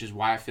 years, which is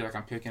why I feel like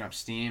I'm picking up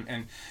steam,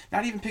 and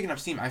not even picking up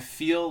steam, I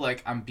feel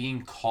like I'm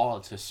being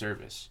called to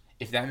service,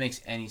 if that makes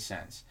any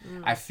sense.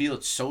 I feel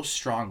it so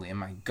strongly in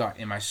my gut,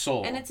 in my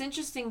soul. And it's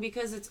interesting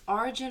because it's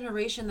our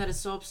generation that is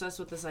so obsessed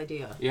with this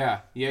idea. Yeah.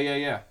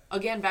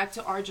 Again, back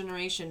to our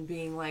generation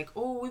being like,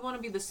 oh, we want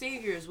to be the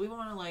saviors. We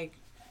want to, like,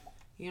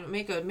 you know,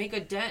 make a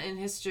dent in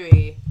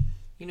history.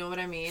 You know what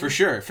I mean? For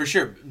sure.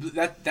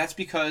 That's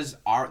because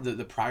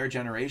the prior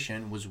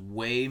generation was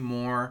way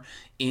more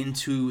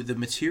into the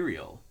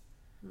material.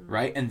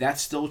 Right? And that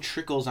still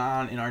trickles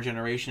on in our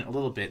generation a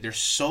little bit. They're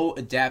so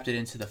adapted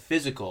into the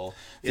physical.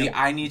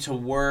 I need to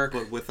work.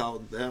 But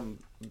without them,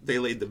 they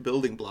laid the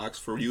building blocks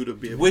for you to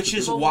be able Which to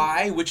is do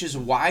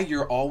it. why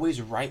you're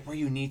always right where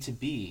you need to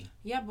be.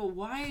 Yeah, but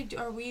why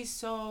are we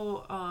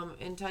so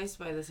enticed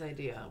by this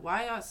idea?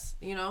 Why us,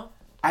 you know?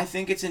 I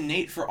think it's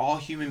innate for all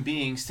human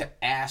beings to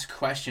ask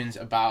questions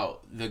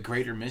about the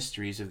greater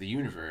mysteries of the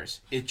universe.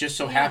 It just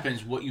so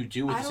happens what you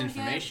do with this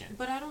information.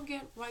 But I don't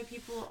get why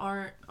people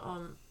aren't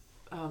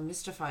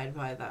mystified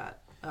by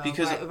that.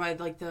 Because by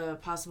like the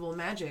possible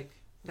magic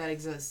that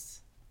exists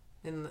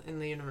in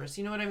the universe.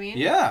 You know what I mean?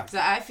 Yeah. 'Cause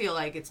I feel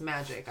like it's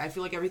magic. I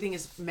feel like everything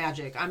is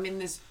magic. I'm in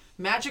this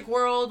magic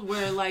world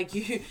where like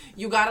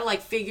you gotta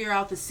like figure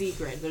out the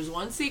secret. There's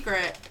one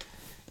secret,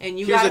 And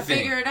you Here's gotta the thing.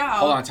 figure it out.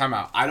 Hold on, time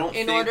out.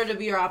 In order to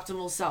be your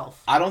optimal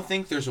self. I don't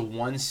think there's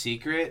one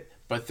secret,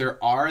 but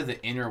there are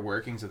the inner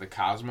workings of the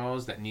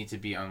cosmos that need to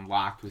be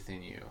unlocked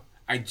within you.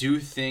 I do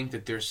think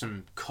that there's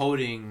some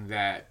coding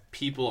that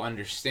people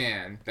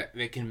understand that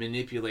they can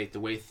manipulate the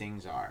way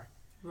things are.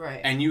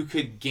 Right. And you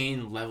could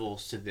gain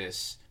levels to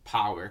this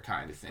power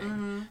kind of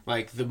thing.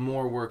 Like the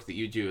more work that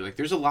you do, like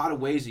there's a lot of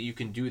ways that you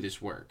can do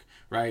this work,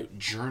 right?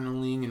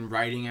 Journaling and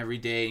writing every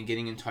day and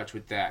getting in touch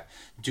with that,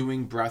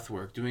 doing breath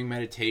work, doing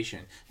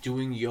meditation,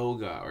 doing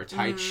yoga or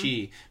tai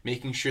chi,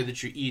 making sure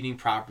that you're eating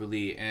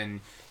properly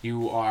and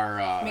you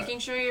are making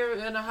sure you're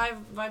in a high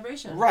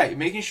vibration, right?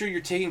 Making sure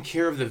you're taking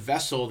care of the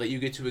vessel that you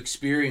get to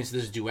experience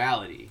this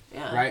duality,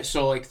 right?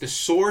 So like the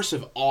source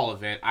of all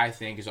of it, I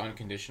think, is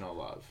unconditional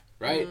love,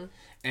 right?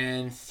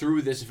 And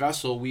through this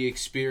vessel, we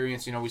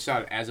experience, we saw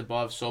it as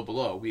above, so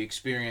below. We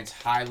experience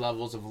high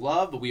levels of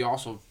love, but we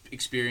also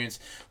experience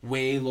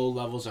way low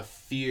levels of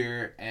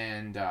fear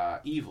and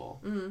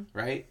evil,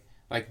 right?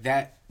 Like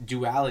that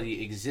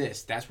duality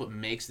exists. That's what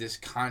makes this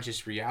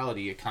conscious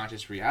reality a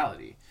conscious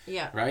reality.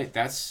 Yeah. Right?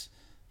 That's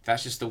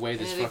just the way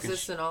this and it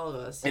exists in all of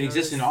us. It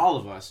exists in all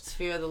of us.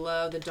 Sphere, the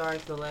love, the dark,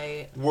 the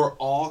light. We're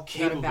all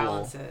capable. You gotta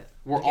balance it.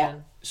 We're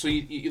all. So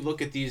you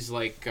look at these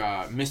like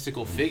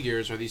mystical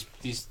figures or these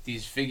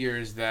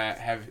figures that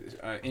have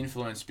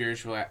influenced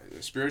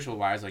spiritual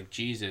wise, like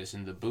Jesus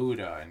and the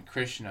Buddha and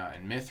Krishna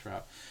and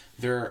Mithra.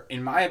 They're,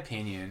 in my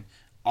opinion,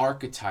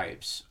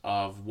 archetypes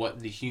of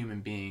what the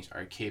human beings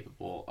are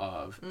capable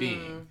of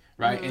being,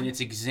 right? And it's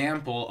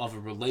example of a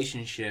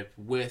relationship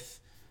with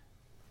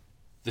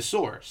the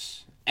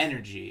source,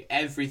 energy,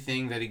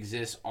 everything that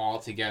exists all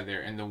together,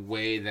 and the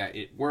way that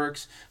it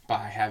works by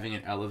having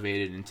an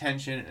elevated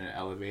intention and an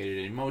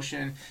elevated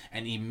emotion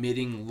and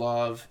emitting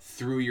love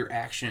through your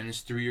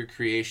actions, through your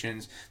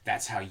creations.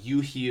 That's how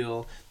you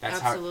heal. That's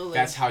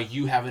how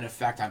you have an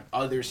effect on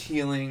others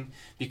healing,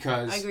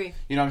 because I agree.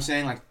 You know what I'm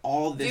saying? Like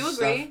all this. Do you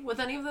agree with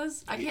any of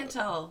this? I can't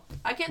tell.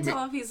 I can't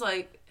tell if he's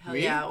like, hell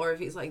yeah, or if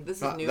he's like,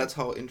 this is new. That's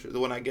how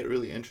when I get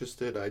really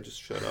interested, I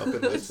just shut up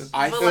and listen.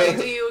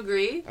 Do you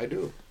agree? I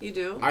do. You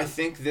do? I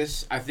think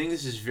this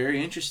is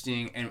very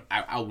interesting, and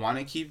I want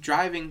to keep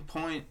driving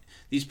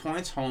these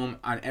points home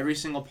on every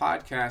single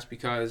podcast,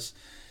 because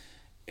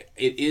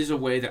it is a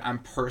way that I'm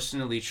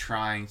personally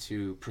trying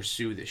to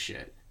pursue this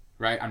shit,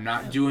 right? I'm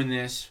not doing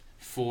this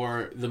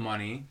for the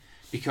money,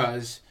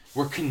 because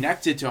we're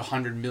connected to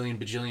 $100 million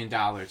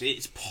bajillion.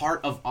 It's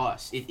part of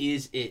us.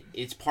 It's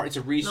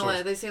a resource.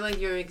 No, they say like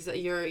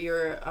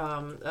your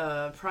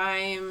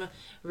prime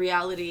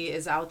reality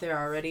is out there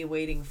already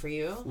waiting for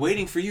you.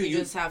 Waiting for you. You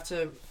just have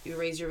to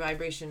raise your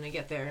vibration to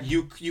get there.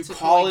 You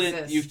call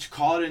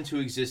it into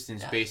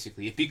existence.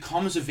 Basically, it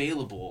becomes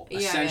available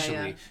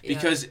essentially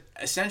because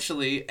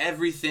essentially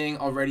everything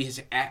already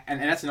has.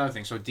 And that's another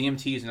thing. So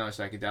DMT is another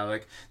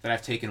psychedelic that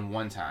I've taken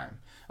one time.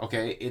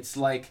 Okay, it's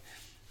like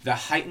the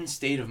heightened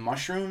state of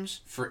mushrooms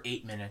for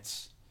 8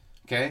 minutes,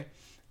 okay?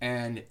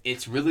 And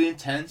it's really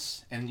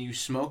intense, and you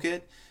smoke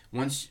it.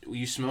 Once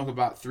you smoke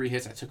about 3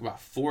 hits, I took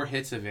about 4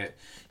 hits of it,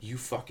 you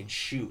fucking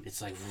shoot.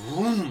 It's like,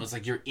 vroom, it's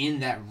like you're in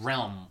that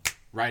realm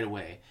right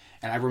away.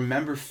 And I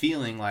remember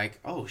feeling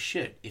like, oh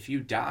shit, if you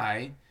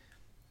die,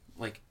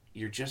 like,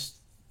 you're just,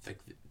 like,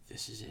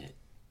 this is it.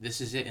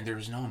 This is it. And there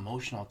was no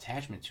emotional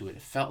attachment to it.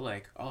 It felt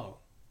like, oh,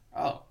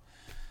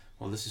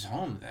 well, this is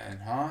home then,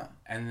 huh?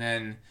 And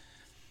then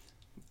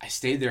I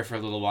stayed there for a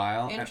little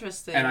while.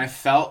 Interesting. And I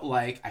felt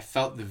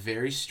the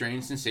very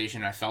strange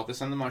sensation. I felt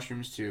this on the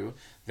mushrooms too,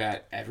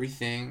 that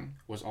everything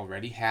was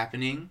already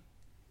happening.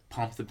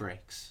 Pump the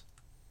brakes.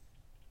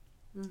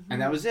 And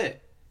that was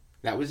it.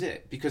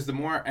 Because the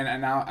more,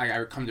 and now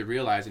I come to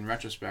realize in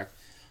retrospect,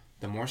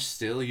 the more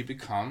still you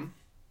become,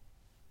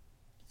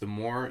 the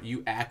more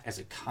you act as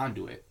a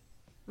conduit.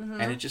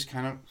 And it just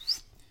kind of,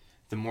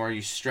 the more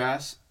you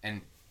stress and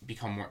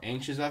become more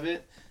anxious of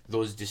it,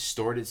 those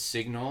distorted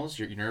signals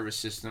your nervous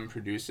system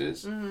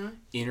produces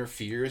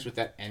interferes with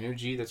that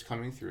energy that's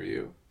coming through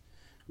you,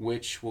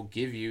 which will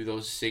give you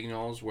those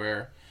signals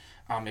where,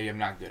 oh, maybe I'm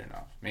not good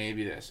enough,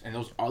 maybe this, and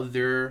those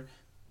other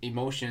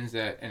emotions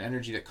and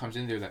energy that comes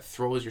in there that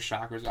throws your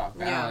chakras off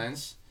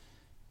balance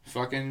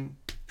fucking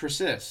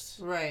persists.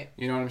 Right.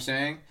 You know what I'm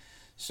saying?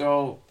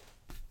 So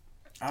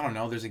I don't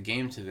know, there's a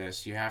game to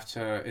this. You have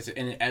to,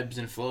 and it ebbs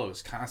and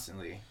flows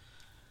constantly.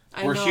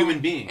 We're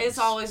human beings. It's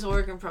always a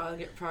work in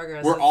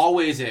progress. We're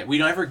always it. We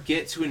don't ever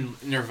get to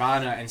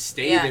nirvana and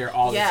stay there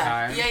all the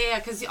time. Yeah,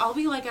 because I'll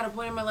be like at a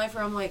point in my life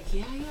where I'm like,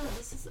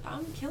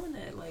 I'm killing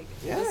it. Like,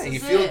 you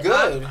feel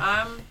good.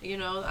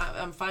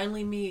 I'm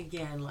finally me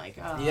again. Like,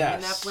 I'm in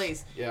that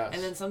place. Yes.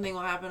 And then something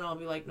will happen and I'll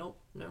be like, nope,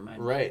 never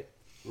mind. Right.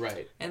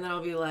 And then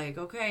I'll be like,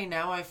 okay,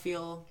 now I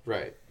feel.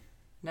 Right.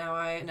 Now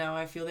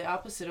I feel the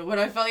opposite of what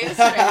I felt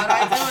yesterday. How do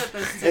I deal with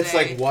this today? It's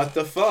like, what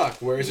the fuck?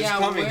 Where's this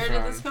coming from? Where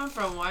did this come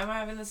from? Why am I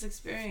having this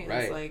experience?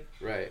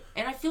 Right.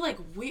 And I feel like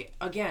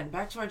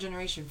back to our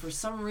generation, for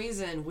some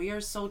reason, we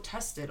are so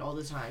tested all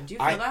the time. Do you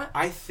feel that?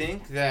 I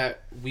think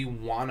that we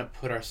want to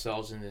put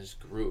ourselves in this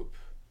group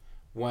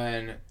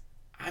when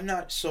I'm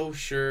not so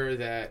sure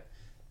that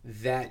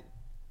that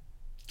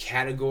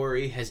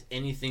category has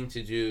anything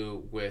to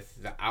do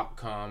with the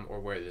outcome or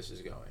where this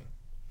is going.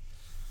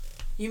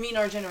 You mean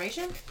our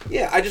generation?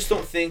 Yeah, I just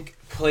don't think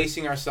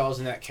placing ourselves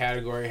in that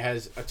category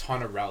has a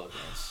ton of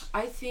relevance.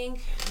 I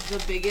think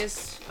the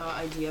biggest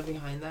idea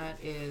behind that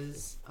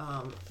is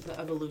the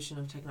evolution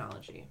of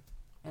technology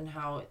and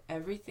how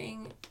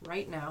everything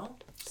right now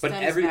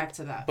stems back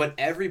to that. But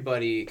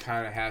everybody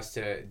kind of has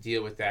to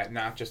deal with that,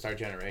 not just our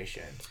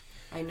generation.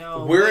 I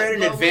know. We're at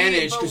an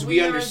advantage because we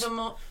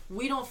understand.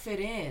 We don't fit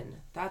in.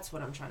 That's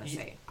what I'm trying to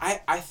say.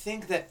 I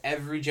think that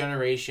every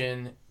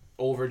generation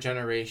over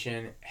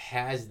generation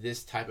has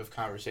this type of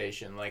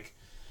conversation. Like,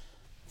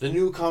 the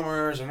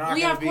newcomers are not going to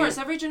be... Yeah, of course.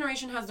 Every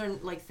generation has their,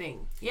 like,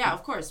 thing. Yeah,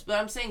 of course. But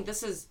I'm saying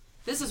this is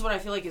what I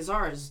feel like is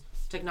ours.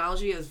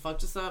 Technology has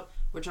fucked us up.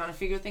 We're trying to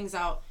figure things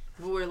out.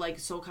 We're, like,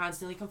 so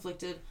constantly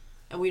conflicted.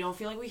 And we don't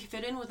feel like we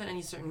fit in with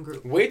any certain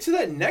group. Wait till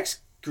that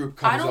next group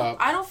comes up.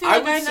 I don't feel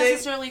like I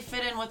necessarily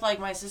fit in with, like,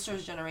 my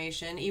sister's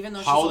generation, even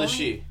though How old is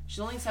she? She's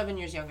only 7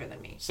 years younger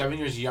than me. 7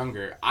 years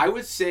younger. I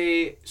would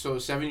say, so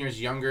 7 years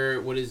younger,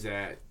 what is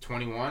that,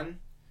 21?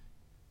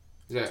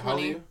 Is that 20. How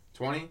old are you?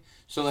 20?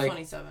 So, like...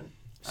 27.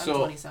 I'm so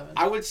 27.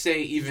 I would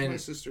say even...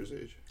 It's my sister's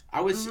age.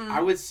 I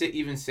would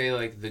say,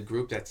 like, the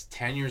group that's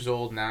 10 years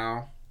old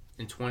now,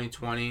 in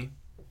 2020,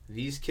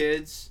 these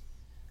kids,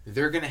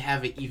 they're going to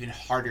have an even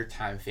harder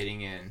time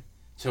fitting in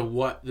to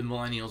what the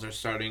millennials are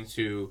starting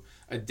to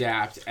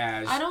adapt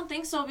as. I don't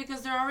think so,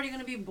 because they're already going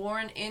to be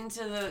born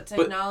into the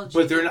technology.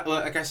 But they're not,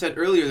 like I said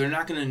earlier, they're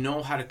not going to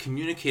know how to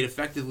communicate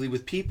effectively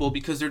with people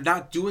because they're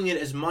not doing it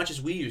as much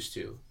as we used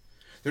to.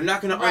 They're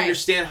not going to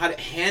understand how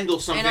to handle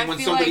something when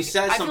somebody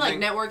says something. I feel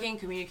like networking,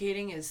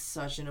 communicating is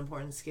such an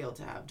important skill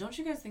to have. Don't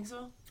you guys think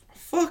so?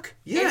 Fuck,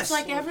 yes. It's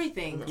like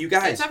everything. You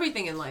guys. It's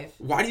everything in life.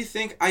 Why do you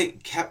think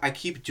I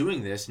keep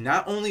doing this?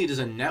 Not only is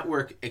a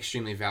network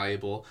extremely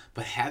valuable,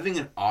 but having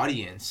an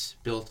audience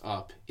built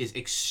up is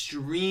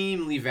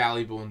extremely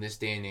valuable in this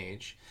day and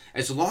age.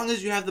 As long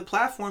as you have the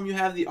platform, you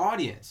have the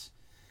audience.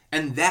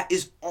 And that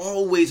is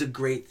always a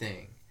great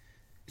thing.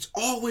 It's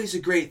always a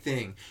great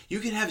thing. You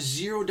can have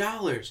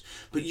 $0,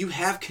 but you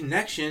have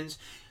connections.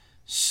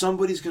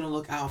 Somebody's going to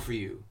look out for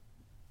you.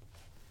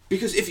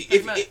 Because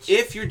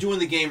if you're doing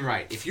the game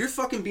right, if you're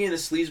fucking being a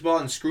sleazeball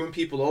and screwing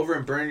people over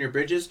and burning your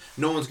bridges,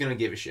 no one's going to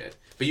give a shit.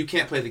 But you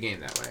can't play the game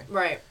that way.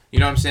 Right. You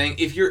know what I'm saying?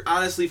 If you're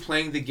honestly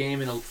playing the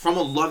game from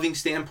a loving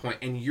standpoint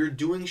and you're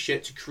doing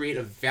shit to create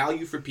a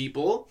value for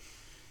people,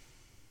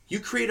 you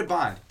create a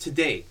bond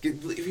today.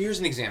 Here's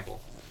an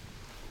example.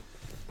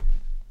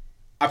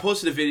 I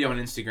posted a video on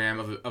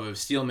Instagram of a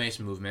steel mace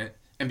movement,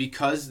 and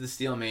because the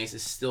steel mace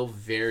is still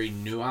very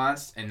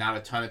nuanced and not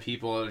a ton of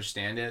people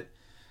understand it,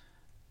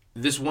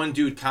 this one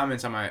dude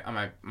comments on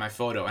my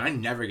photo, and I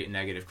never get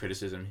negative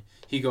criticism.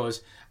 He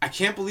goes, "I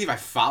can't believe I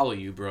follow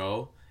you,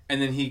 bro."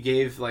 And then he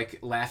gave, like,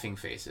 laughing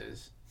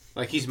faces.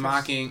 Like, he's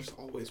mocking. There's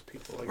always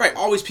people like that. Right,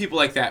 always people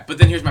like that. But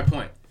then here's my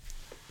point.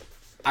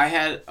 I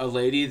had a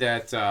lady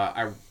that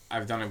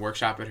I've done a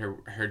workshop at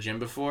her gym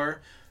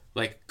before,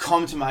 like,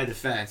 come to my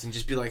defense and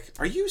just be like,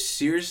 are you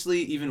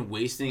seriously even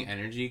wasting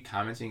energy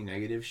commenting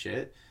negative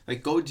shit?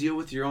 Like, go deal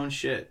with your own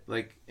shit,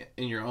 like,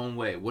 in your own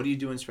way. What are you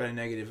doing spreading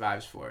negative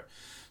vibes for?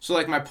 So,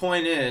 like, my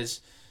point is,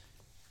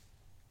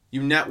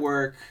 you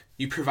network,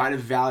 you provide a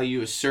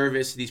value, a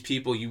service to these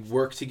people, you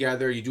work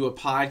together, you do a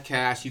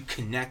podcast, you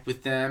connect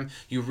with them,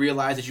 you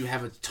realize that you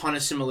have a ton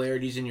of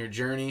similarities in your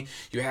journey,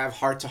 you have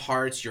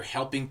heart-to-hearts, you're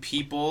helping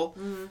people.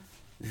 Mm-hmm.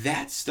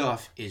 That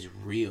stuff is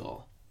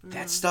real.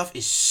 That stuff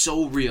is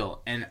so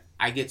real, and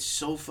I get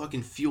so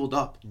fucking fueled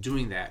up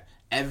doing that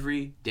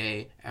every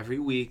day, every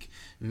week,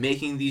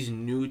 making these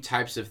new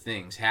types of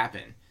things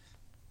happen.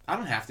 I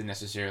don't have to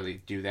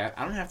necessarily do that.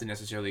 I don't have to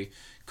necessarily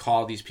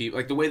call these people.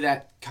 Like, the way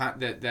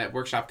that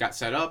workshop got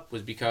set up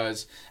was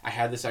because I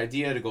had this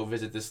idea to go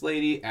visit this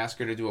lady, ask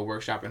her to do a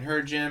workshop in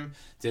her gym,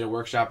 did a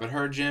workshop at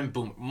her gym,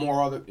 boom,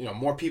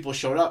 more people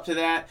showed up to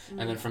that,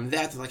 and then from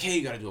that, they're like, hey,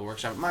 you got to do a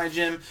workshop at my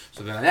gym.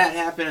 So then that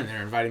happened, and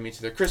they're inviting me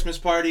to their Christmas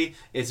party.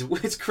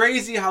 It's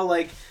crazy how,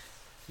 like,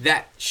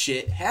 that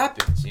shit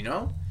happens, you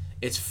know?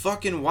 It's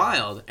fucking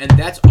wild. And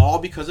that's all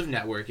because of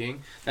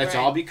networking. That's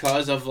all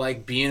because of,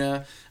 like, being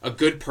a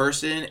good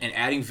person and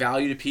adding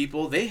value to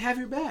people. They have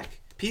your back.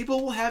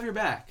 People will have your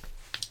back.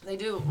 They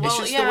do. It's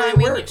just the way it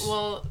works.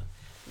 Well,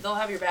 they'll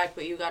have your back,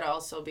 but you gotta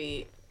also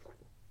you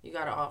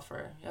gotta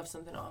offer. You have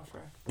something to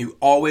offer. You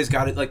always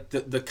gotta, like,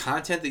 the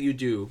content that you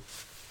do,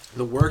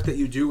 the work that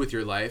you do with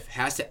your life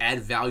has to add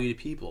value to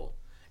people.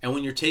 And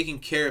when you're taking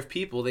care of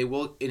people, they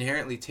will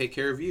inherently take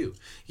care of you.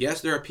 Yes,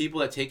 there are people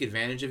that take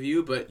advantage of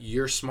you, but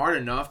you're smart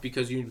enough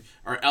because you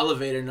are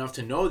elevated enough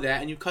to know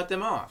that, and you cut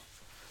them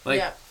off.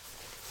 Like,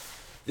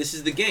 this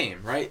is the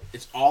game, right?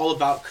 It's all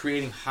about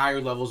creating higher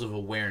levels of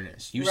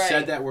awareness. You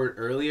said that word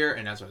earlier,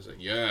 and that's why I was like,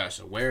 yes,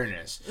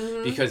 awareness.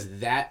 Mm-hmm. Because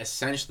that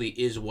essentially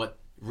is what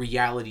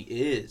reality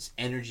is,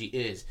 energy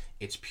is.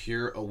 It's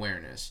pure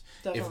awareness.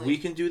 Definitely. If we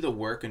can do the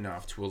work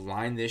enough to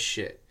align this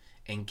shit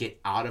and get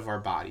out of our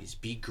bodies,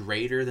 be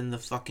greater than the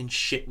fucking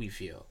shit we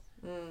feel.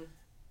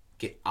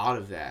 Get out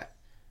of that.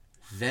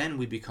 then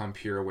we become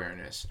pure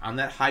awareness. On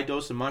that high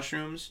dose of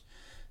mushrooms,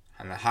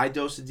 on the high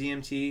dose of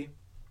DMT,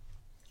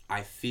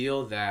 I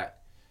feel that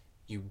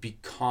you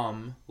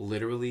become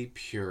literally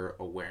pure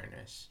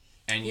awareness.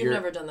 And You've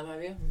never done them,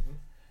 have you?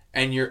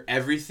 And you're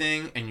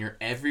everything and you're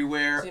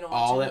everywhere So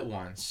all at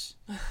once.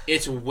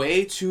 It's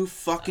way too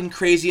fucking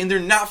crazy, and they're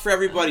not for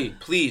everybody.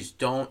 Please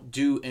don't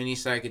do any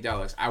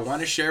psychedelics. I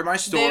want to share my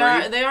story.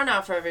 They are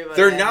not for everybody.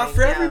 They're not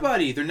for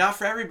everybody. They're not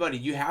for everybody.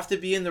 You have to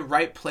be in the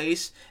right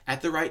place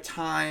at the right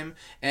time.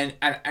 And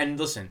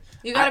listen.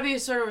 You got to be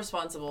sort of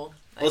responsible.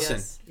 I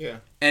guess. Yeah.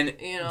 And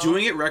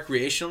doing it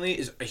recreationally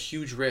is a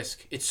huge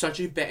risk. It's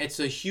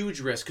a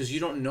huge risk because you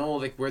don't know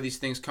like where these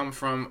things come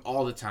from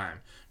all the time,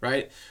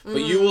 right?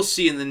 But you will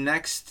see in the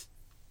next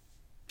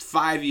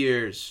 5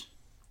 years,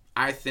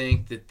 I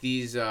think that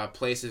these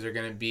places are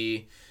going to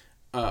be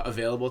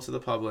available to the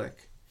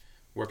public,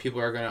 where people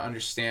are going to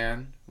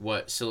understand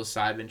what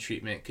psilocybin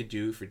treatment could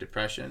do for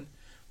depression,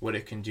 what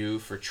it can do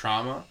for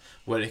trauma,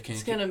 what it can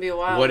it's gonna be a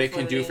while what it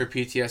can do for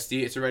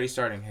PTSD. It's already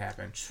starting to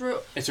happen. True.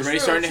 It's already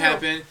starting to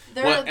happen.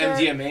 What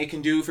MDMA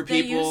can do for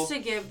people.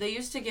 They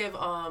used to give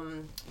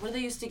what did they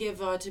used to give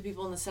to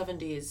people in the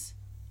 70s?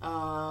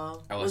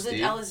 Was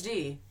it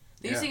LSD?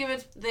 They used to give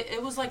it.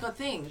 It was like a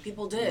thing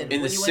people did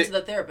when you went to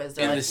the therapist.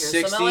 They're like,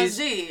 here's some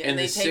LSD, and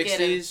they take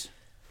it.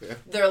 And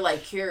they're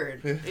like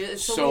cured.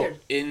 It's so weird.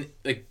 In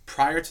like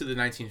prior to the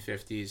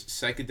 1950s,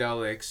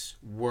 psychedelics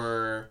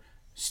were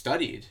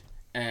studied.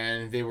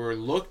 And they were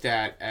looked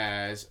at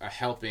as a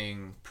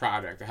helping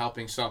product, a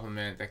helping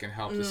supplement that can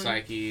help the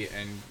psyche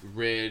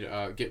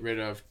and get rid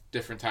of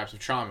different types of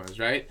traumas,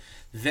 right?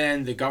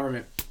 Then the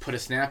government put a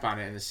snap on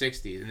it in the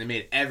 60s, and they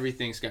made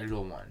everything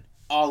Schedule 1.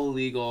 All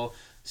illegal.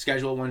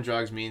 Schedule 1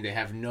 drugs mean they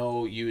have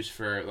no use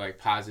for like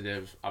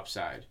positive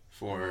upside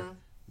for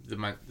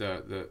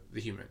the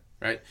human,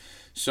 right?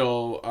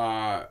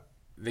 So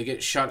they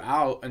get shut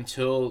out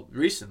until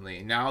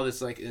recently. Now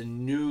there's like a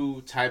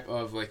new type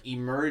of like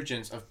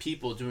emergence of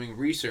people doing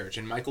research,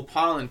 and Michael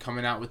Pollan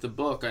coming out with a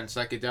book on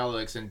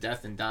psychedelics and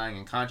death and dying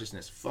and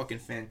consciousness. Fucking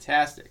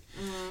fantastic.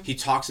 He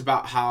talks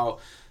about how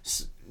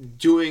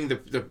doing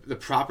the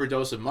proper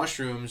dose of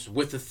mushrooms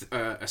with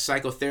a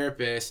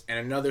psychotherapist and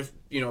another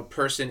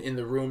person in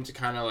the room to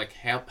kind of like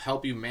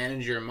help you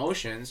manage your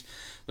emotions,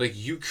 like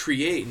you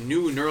create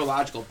new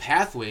neurological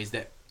pathways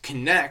that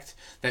connect,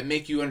 that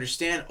make you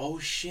understand, oh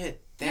shit,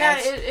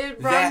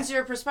 it broadens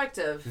your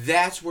perspective.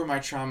 That's where my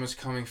trauma's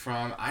coming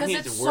from. I need to work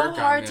on this. Because it's so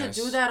hard to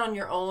do that on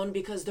your own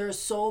because there's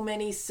so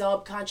many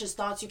subconscious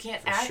thoughts you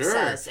can't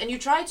access. And you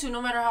try to,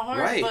 no matter how hard.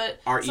 Right. But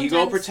our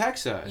ego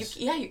protects us.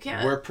 You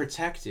can. We're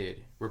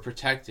protected.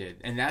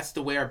 And that's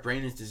the way our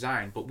brain is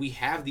designed. But we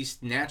have these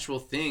natural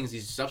things,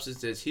 these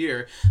substances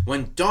here.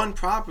 When done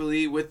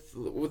properly with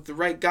the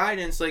right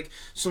guidance, like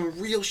some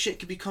real shit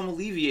can become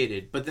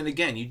alleviated. But then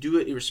again, you do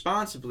it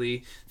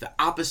irresponsibly, the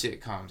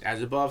opposite comes.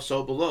 As above,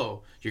 so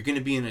below. You're going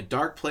to be in a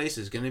dark place.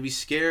 It's going to be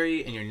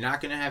scary, and you're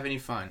not going to have any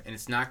fun, and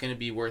it's not going to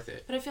be worth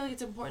it. But I feel like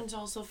it's important to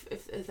also,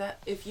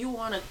 if you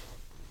want to,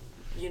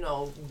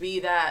 be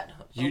that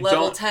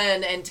level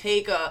 10 and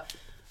take a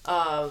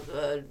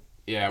hallucinogen,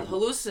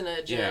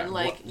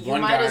 you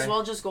might as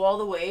well just go all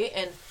the way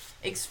and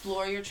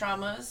explore your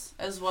traumas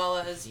as well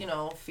as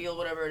feel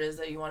whatever it is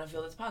that you want to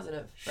feel that's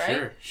positive,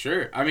 right?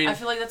 Sure. I mean, I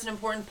feel like that's an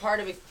important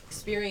part of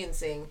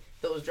experiencing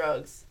those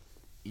drugs.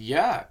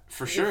 Yeah,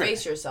 for sure. You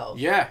face yourself.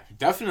 Yeah,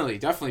 definitely.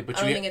 But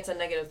I don't think it's a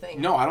negative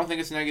thing. No, I don't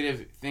think it's a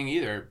negative thing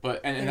either.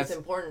 But and that's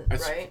important,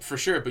 right? For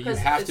sure. But you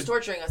have to. It's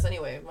torturing us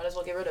anyway. Might as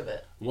well get rid of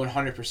it.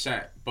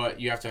 100%. But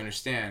you have to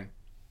understand,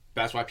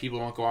 that's why people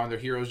don't go on their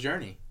hero's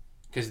journey,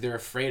 because they're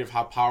afraid of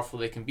how powerful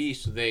they can be.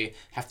 So they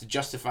have to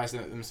justify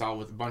themselves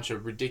with a bunch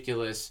of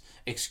ridiculous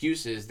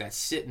excuses that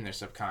sit in their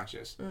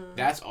subconscious.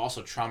 That's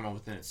also trauma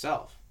within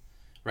itself,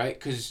 right?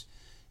 Because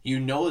you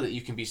know that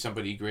you can be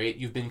somebody great.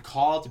 You've been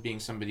called to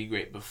being somebody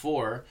great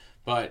before,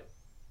 but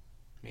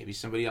maybe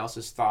somebody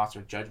else's thoughts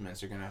or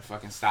judgments are going to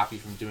fucking stop you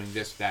from doing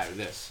this, that, or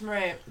this.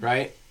 Right.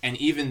 Right? And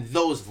even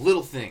those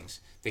little things,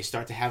 they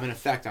start to have an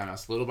effect on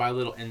us little by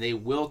little, and they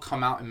will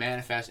come out and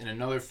manifest in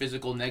another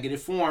physical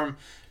negative form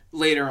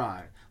later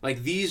on.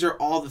 Like, these are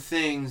all the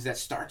things that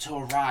start to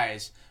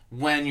arise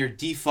when your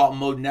default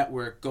mode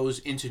network goes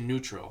into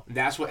neutral.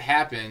 That's what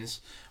happens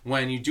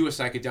when you do a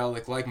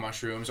psychedelic like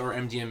mushrooms or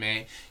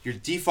MDMA. Your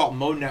default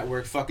mode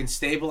network fucking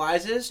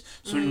stabilizes,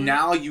 so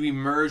now you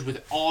emerge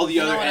with all the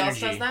other energy. You know what else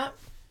does that?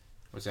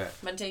 What's that?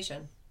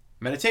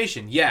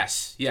 Meditation,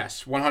 yes,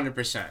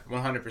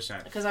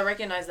 100%. Because I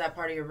recognize that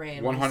part of your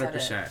brain.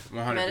 100%.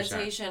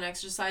 Meditation,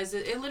 exercise,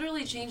 it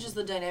literally changes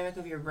the dynamic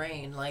of your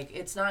brain. Like,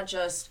 it's not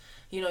just,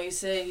 you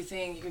sit, you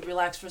think, you could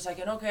relax for a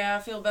second, okay, I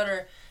feel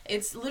better.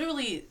 It's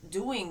literally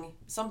doing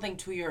something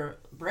to your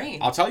brain.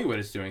 I'll tell you what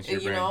it's doing to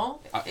your brain.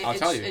 I'll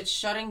tell you. It's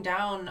shutting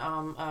down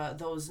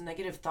those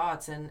negative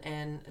thoughts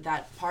and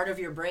that part of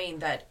your brain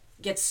that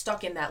gets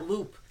stuck in that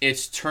loop.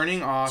 It's turning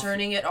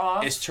it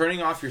off. It's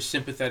turning off your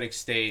sympathetic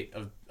state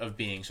of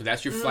being. So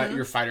that's your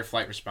your fight or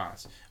flight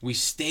response. We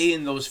stay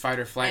in those fight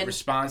or flight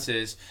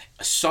responses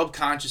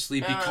subconsciously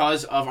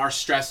because of our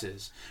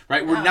stresses,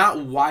 right? We're not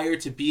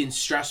wired to be in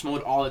stress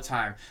mode all the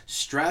time.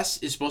 Stress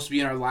is supposed to be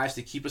in our lives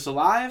to keep us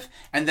alive,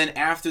 and then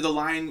after the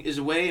line is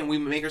away and we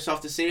make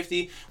ourselves to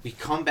safety, we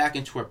come back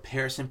into our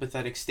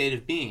parasympathetic state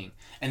of being,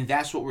 and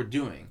that's what we're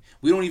doing.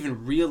 We don't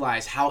even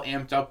realize how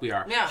amped up we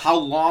are, how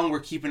long we're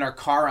keeping our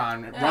car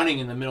on running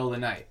in the middle of the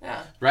night,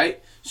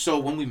 right? So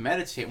when we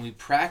meditate, when we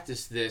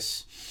practice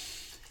this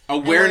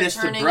awareness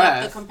to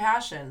breath, up the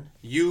compassion.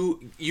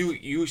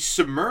 You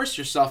submerge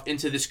yourself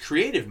into this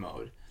creative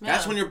mode.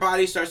 That's when your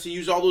body starts to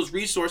use all those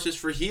resources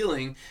for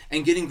healing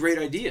and getting great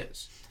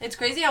ideas. It's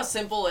crazy how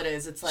simple it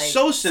is. It's like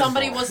so simple.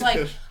 Somebody was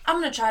like, I'm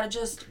going to try to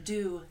just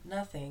do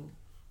nothing.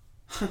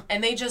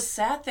 And they just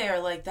sat there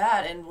like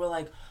that, and we're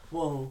like,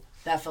 whoa,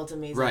 that felt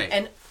amazing. Right.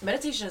 And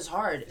meditation is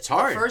hard. It's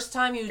hard. The first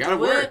time you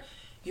do it,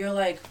 you're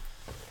like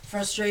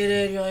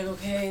frustrated. You're like,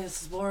 okay,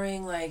 this is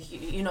boring. Like,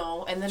 you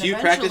know, and then do you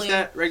practice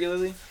that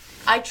regularly?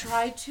 I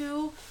try to.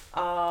 You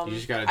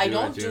just gotta do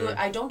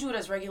I don't do it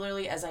as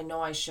regularly as I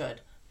know I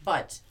should.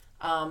 But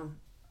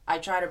I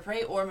try to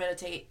pray or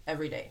meditate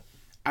every day.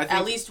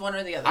 At least one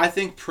or the other. I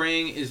think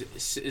praying is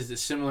a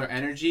similar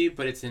energy,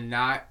 but it's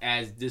not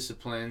as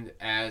disciplined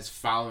as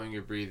following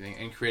your breathing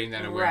and creating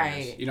that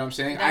awareness. Right. You know what I'm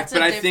saying? That's a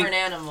different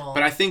animal.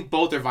 But I think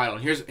both are vital.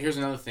 Here's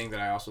another thing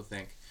that I also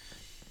think.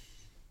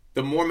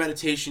 The more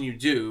meditation you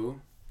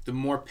do, the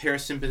more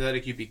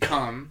parasympathetic you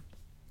become,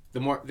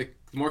 the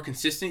more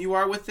consistent you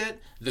are with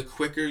it, the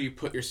quicker you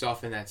put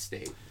yourself in that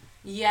state.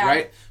 Yeah.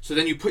 Right? So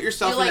then you put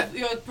yourself in that...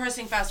 You're like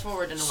pressing fast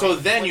forward in a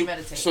way.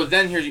 Meditate. So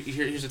then here's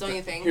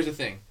the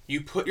thing.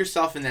 You put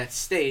yourself in that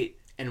state,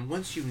 and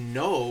once you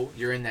know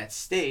you're in that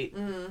state,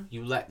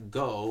 you let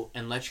go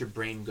and let your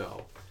brain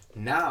go.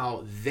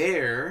 Now,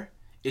 there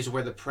is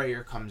where the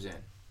prayer comes in.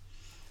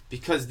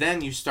 Because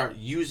then you start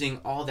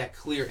using all that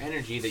clear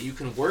energy that you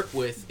can work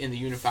with in the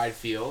unified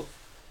field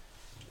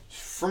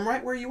from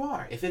right where you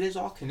are. If it is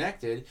all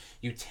connected,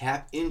 you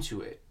tap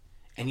into it.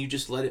 And you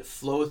just let it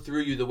flow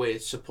through you the way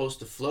it's supposed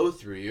to flow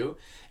through you.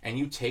 And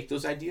you take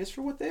those ideas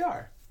for what they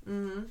are.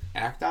 Mm-hmm.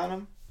 Act on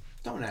them.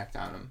 Don't act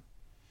on them.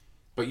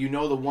 But you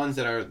know the ones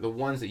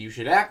that you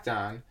should act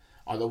on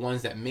are the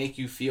ones that make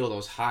you feel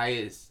those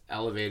highest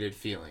elevated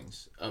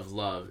feelings of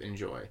love and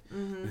joy.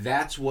 Mm-hmm.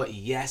 That's what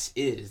yes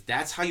is.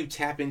 That's how you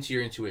tap into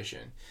your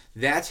intuition.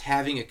 That's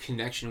having a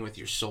connection with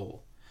your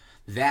soul.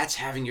 That's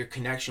having your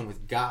connection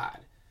with God.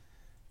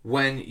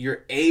 When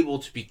you're able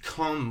to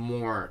become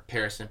more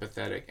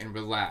parasympathetic and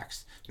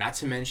relaxed, not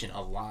to mention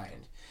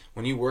aligned.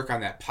 When you work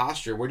on that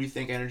posture, where do you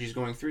think energy is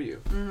going through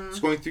you? Mm-hmm. It's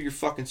going through your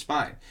fucking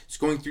spine. It's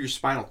going through your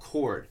spinal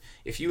cord.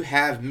 If you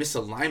have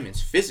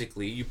misalignments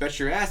physically, you bet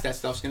your ass that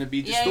stuff's going to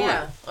be distorted.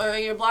 Yeah. Or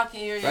you're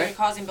blocking, you're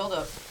causing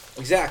buildup.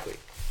 Exactly.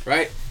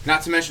 Right?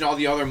 Not to mention all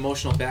the other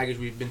emotional baggage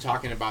we've been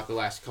talking about the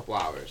last couple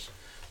hours.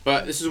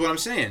 But this is what I'm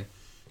saying.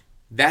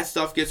 That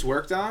stuff gets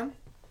worked on.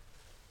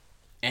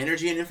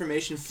 Energy and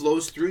information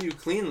flows through you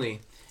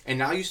cleanly. And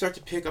now you start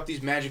to pick up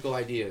these magical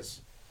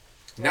ideas.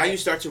 Now you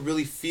start to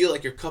really feel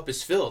like your cup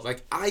is filled.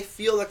 Like, I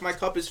feel like my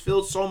cup is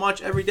filled so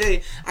much every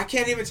day. I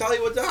can't even tell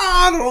you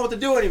I don't know what to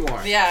do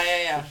anymore.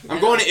 Yeah. I'm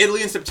going to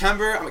Italy in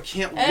September. I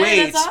can't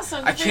wait. That's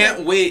awesome. I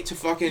can't wait to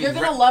fucking... You're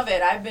going to love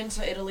it. I've been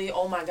to Italy.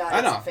 Oh, my God.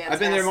 I know. Fantastic. I've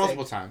been there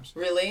multiple times.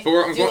 Really? Do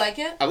you like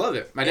it? I love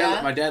it. My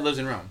dad lives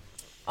in Rome.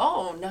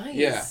 Oh, nice.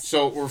 Yeah,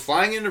 so we're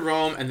flying into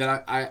Rome, and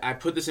then I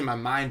put this in my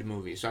mind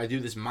movie. So I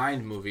do this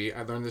mind movie.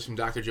 I learned this from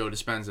Dr. Joe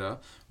Dispenza,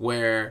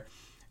 where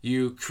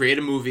you create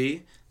a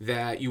movie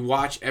that you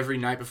watch every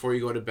night before you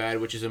go to bed,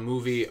 which is a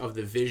movie of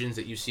the visions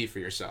that you see for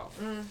yourself.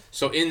 Mm.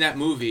 So in that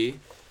movie,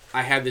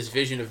 I had this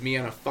vision of me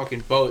on a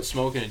fucking boat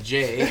smoking a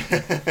J,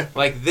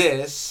 like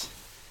this,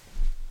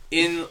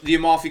 in the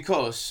Amalfi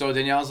Coast. So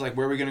Danielle's like,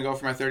 where are we going to go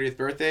for my 30th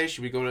birthday?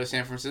 Should we go to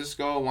San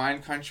Francisco,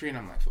 wine country? And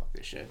I'm like, fuck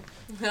this shit.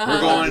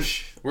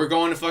 We're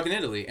going to fucking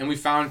Italy. And we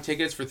found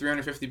tickets for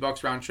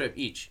 $350 round trip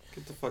each.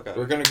 Get the fuck out.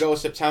 We're going to go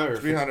September.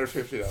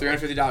 $350.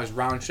 $350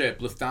 round trip.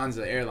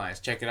 Lufthansa Airlines.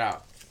 Check it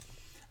out.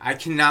 I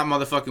cannot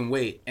motherfucking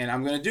wait. And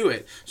I'm going to do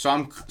it. So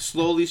I'm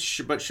slowly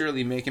but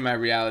surely making my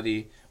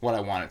reality what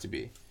I want it to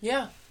be.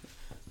 Yeah.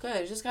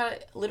 Good. You just got to...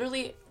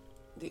 Literally,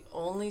 the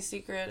only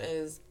secret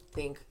is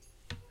think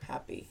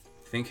happy.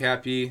 Think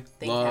happy.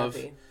 Love.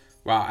 Happy.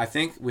 Wow, I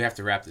think we have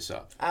to wrap this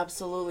up.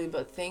 Absolutely,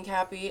 but think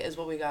happy is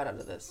what we got out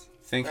of this.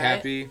 Think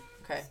happy.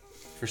 Okay.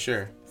 For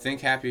sure. Think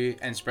happy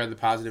and spread the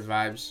positive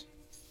vibes.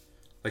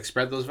 Like,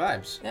 spread those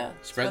vibes. Yeah.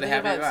 Spread the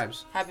happy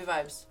vibes. Happy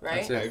vibes, right?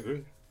 That's it. I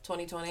agree.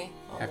 2020.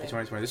 Happy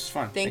 2020. This is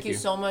fun. Thank you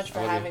so much for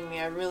having me.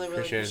 I really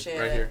appreciate it.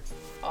 Right here.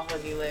 I'll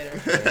hug you later.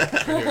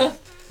 Right here.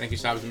 Thank you,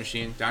 Sabz the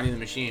Machine. Donnie the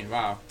Machine.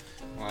 Wow.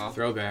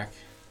 Throwback.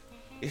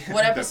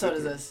 What episode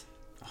is this?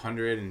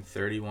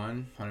 131,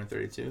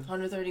 132.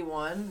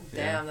 131?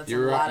 Damn, that's a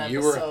lot of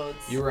episodes.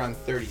 You were on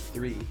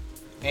 33.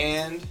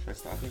 And... Can I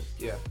stop it?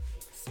 Yeah.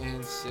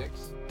 And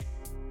 6.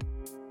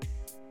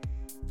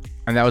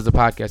 And that was the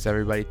podcast,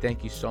 everybody.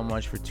 Thank you so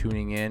much for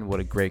tuning in. What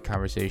a great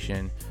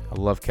conversation. I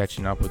love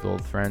catching up with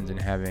old friends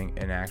and having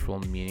an actual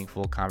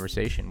meaningful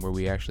conversation where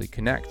we actually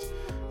connect.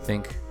 I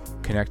think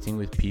connecting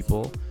with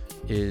people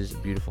is a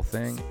beautiful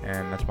thing,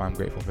 and that's why I'm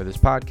grateful for this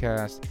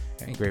podcast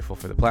and grateful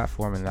for the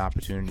platform and the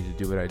opportunity to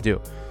do what I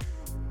do,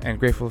 and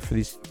grateful for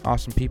these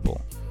awesome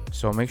people.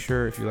 So make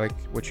sure, if you like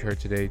what you heard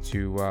today,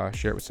 to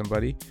share it with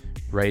somebody,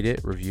 rate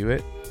it, review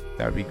it.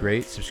 That would be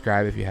great.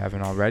 Subscribe if you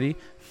haven't already.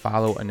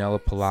 Follow Enela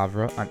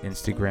Palavra on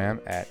Instagram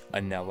at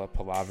Enela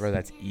Palavra.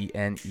 That's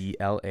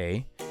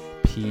ENELA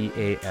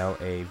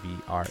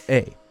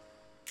PALAVRA.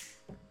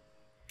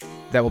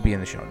 That will be in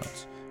the show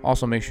notes.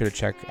 Also, make sure to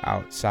check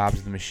out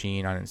Sabz the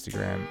Machine on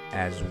Instagram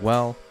as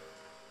well.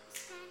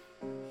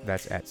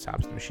 That's at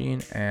Sabz the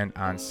Machine. And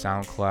on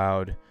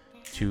SoundCloud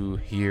to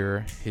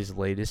hear his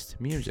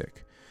latest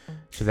music.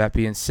 So that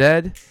being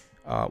said,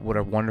 what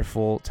a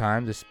wonderful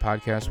time this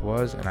podcast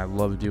was, and I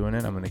love doing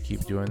it. I'm going to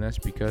keep doing this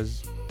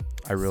because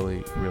I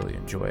really, really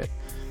enjoy it.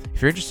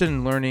 If you're interested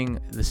in learning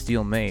the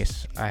steel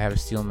mace, I have a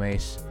steel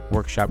mace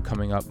workshop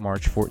coming up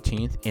March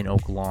 14th in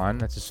Oak Lawn.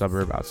 That's a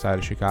suburb outside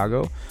of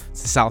Chicago.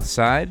 It's the south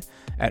side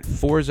at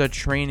Forza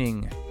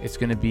Training. It's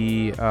going to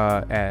be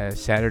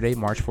Saturday,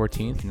 March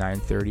 14th,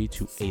 9:30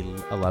 to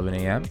 11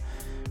 a.m.,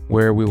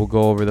 where we will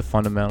go over the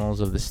fundamentals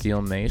of the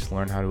steel mace,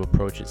 learn how to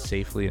approach it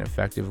safely and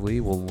effectively.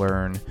 We'll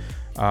learn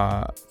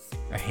a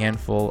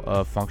handful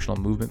of functional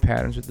movement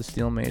patterns with the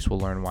steel mace. We'll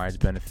learn why it's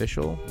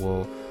beneficial.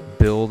 We'll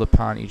build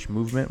upon each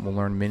movement. We'll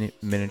learn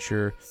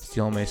miniature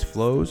steel mace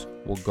flows.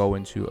 We'll go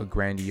into a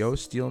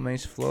grandiose steel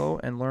mace flow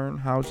and learn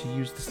how to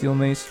use the steel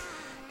mace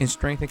in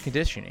strength and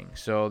conditioning.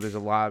 So there's a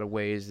lot of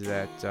ways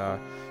that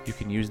you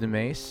can use the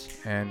mace.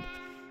 And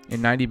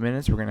in 90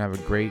 minutes, we're going to have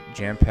a great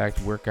jam-packed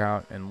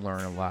workout and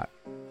learn a lot.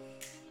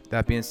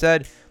 That being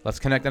said, let's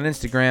connect on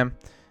Instagram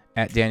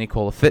at Danny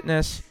Cola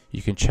Fitness.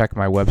 You can check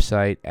my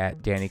website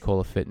at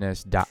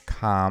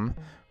DannyColaFitness.com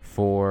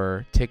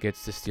for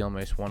tickets to Steel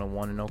Mace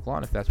 101 in Oak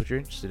Lawn if that's what you're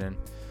interested in.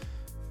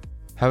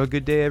 Have a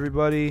good day,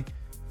 everybody.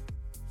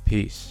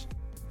 Peace.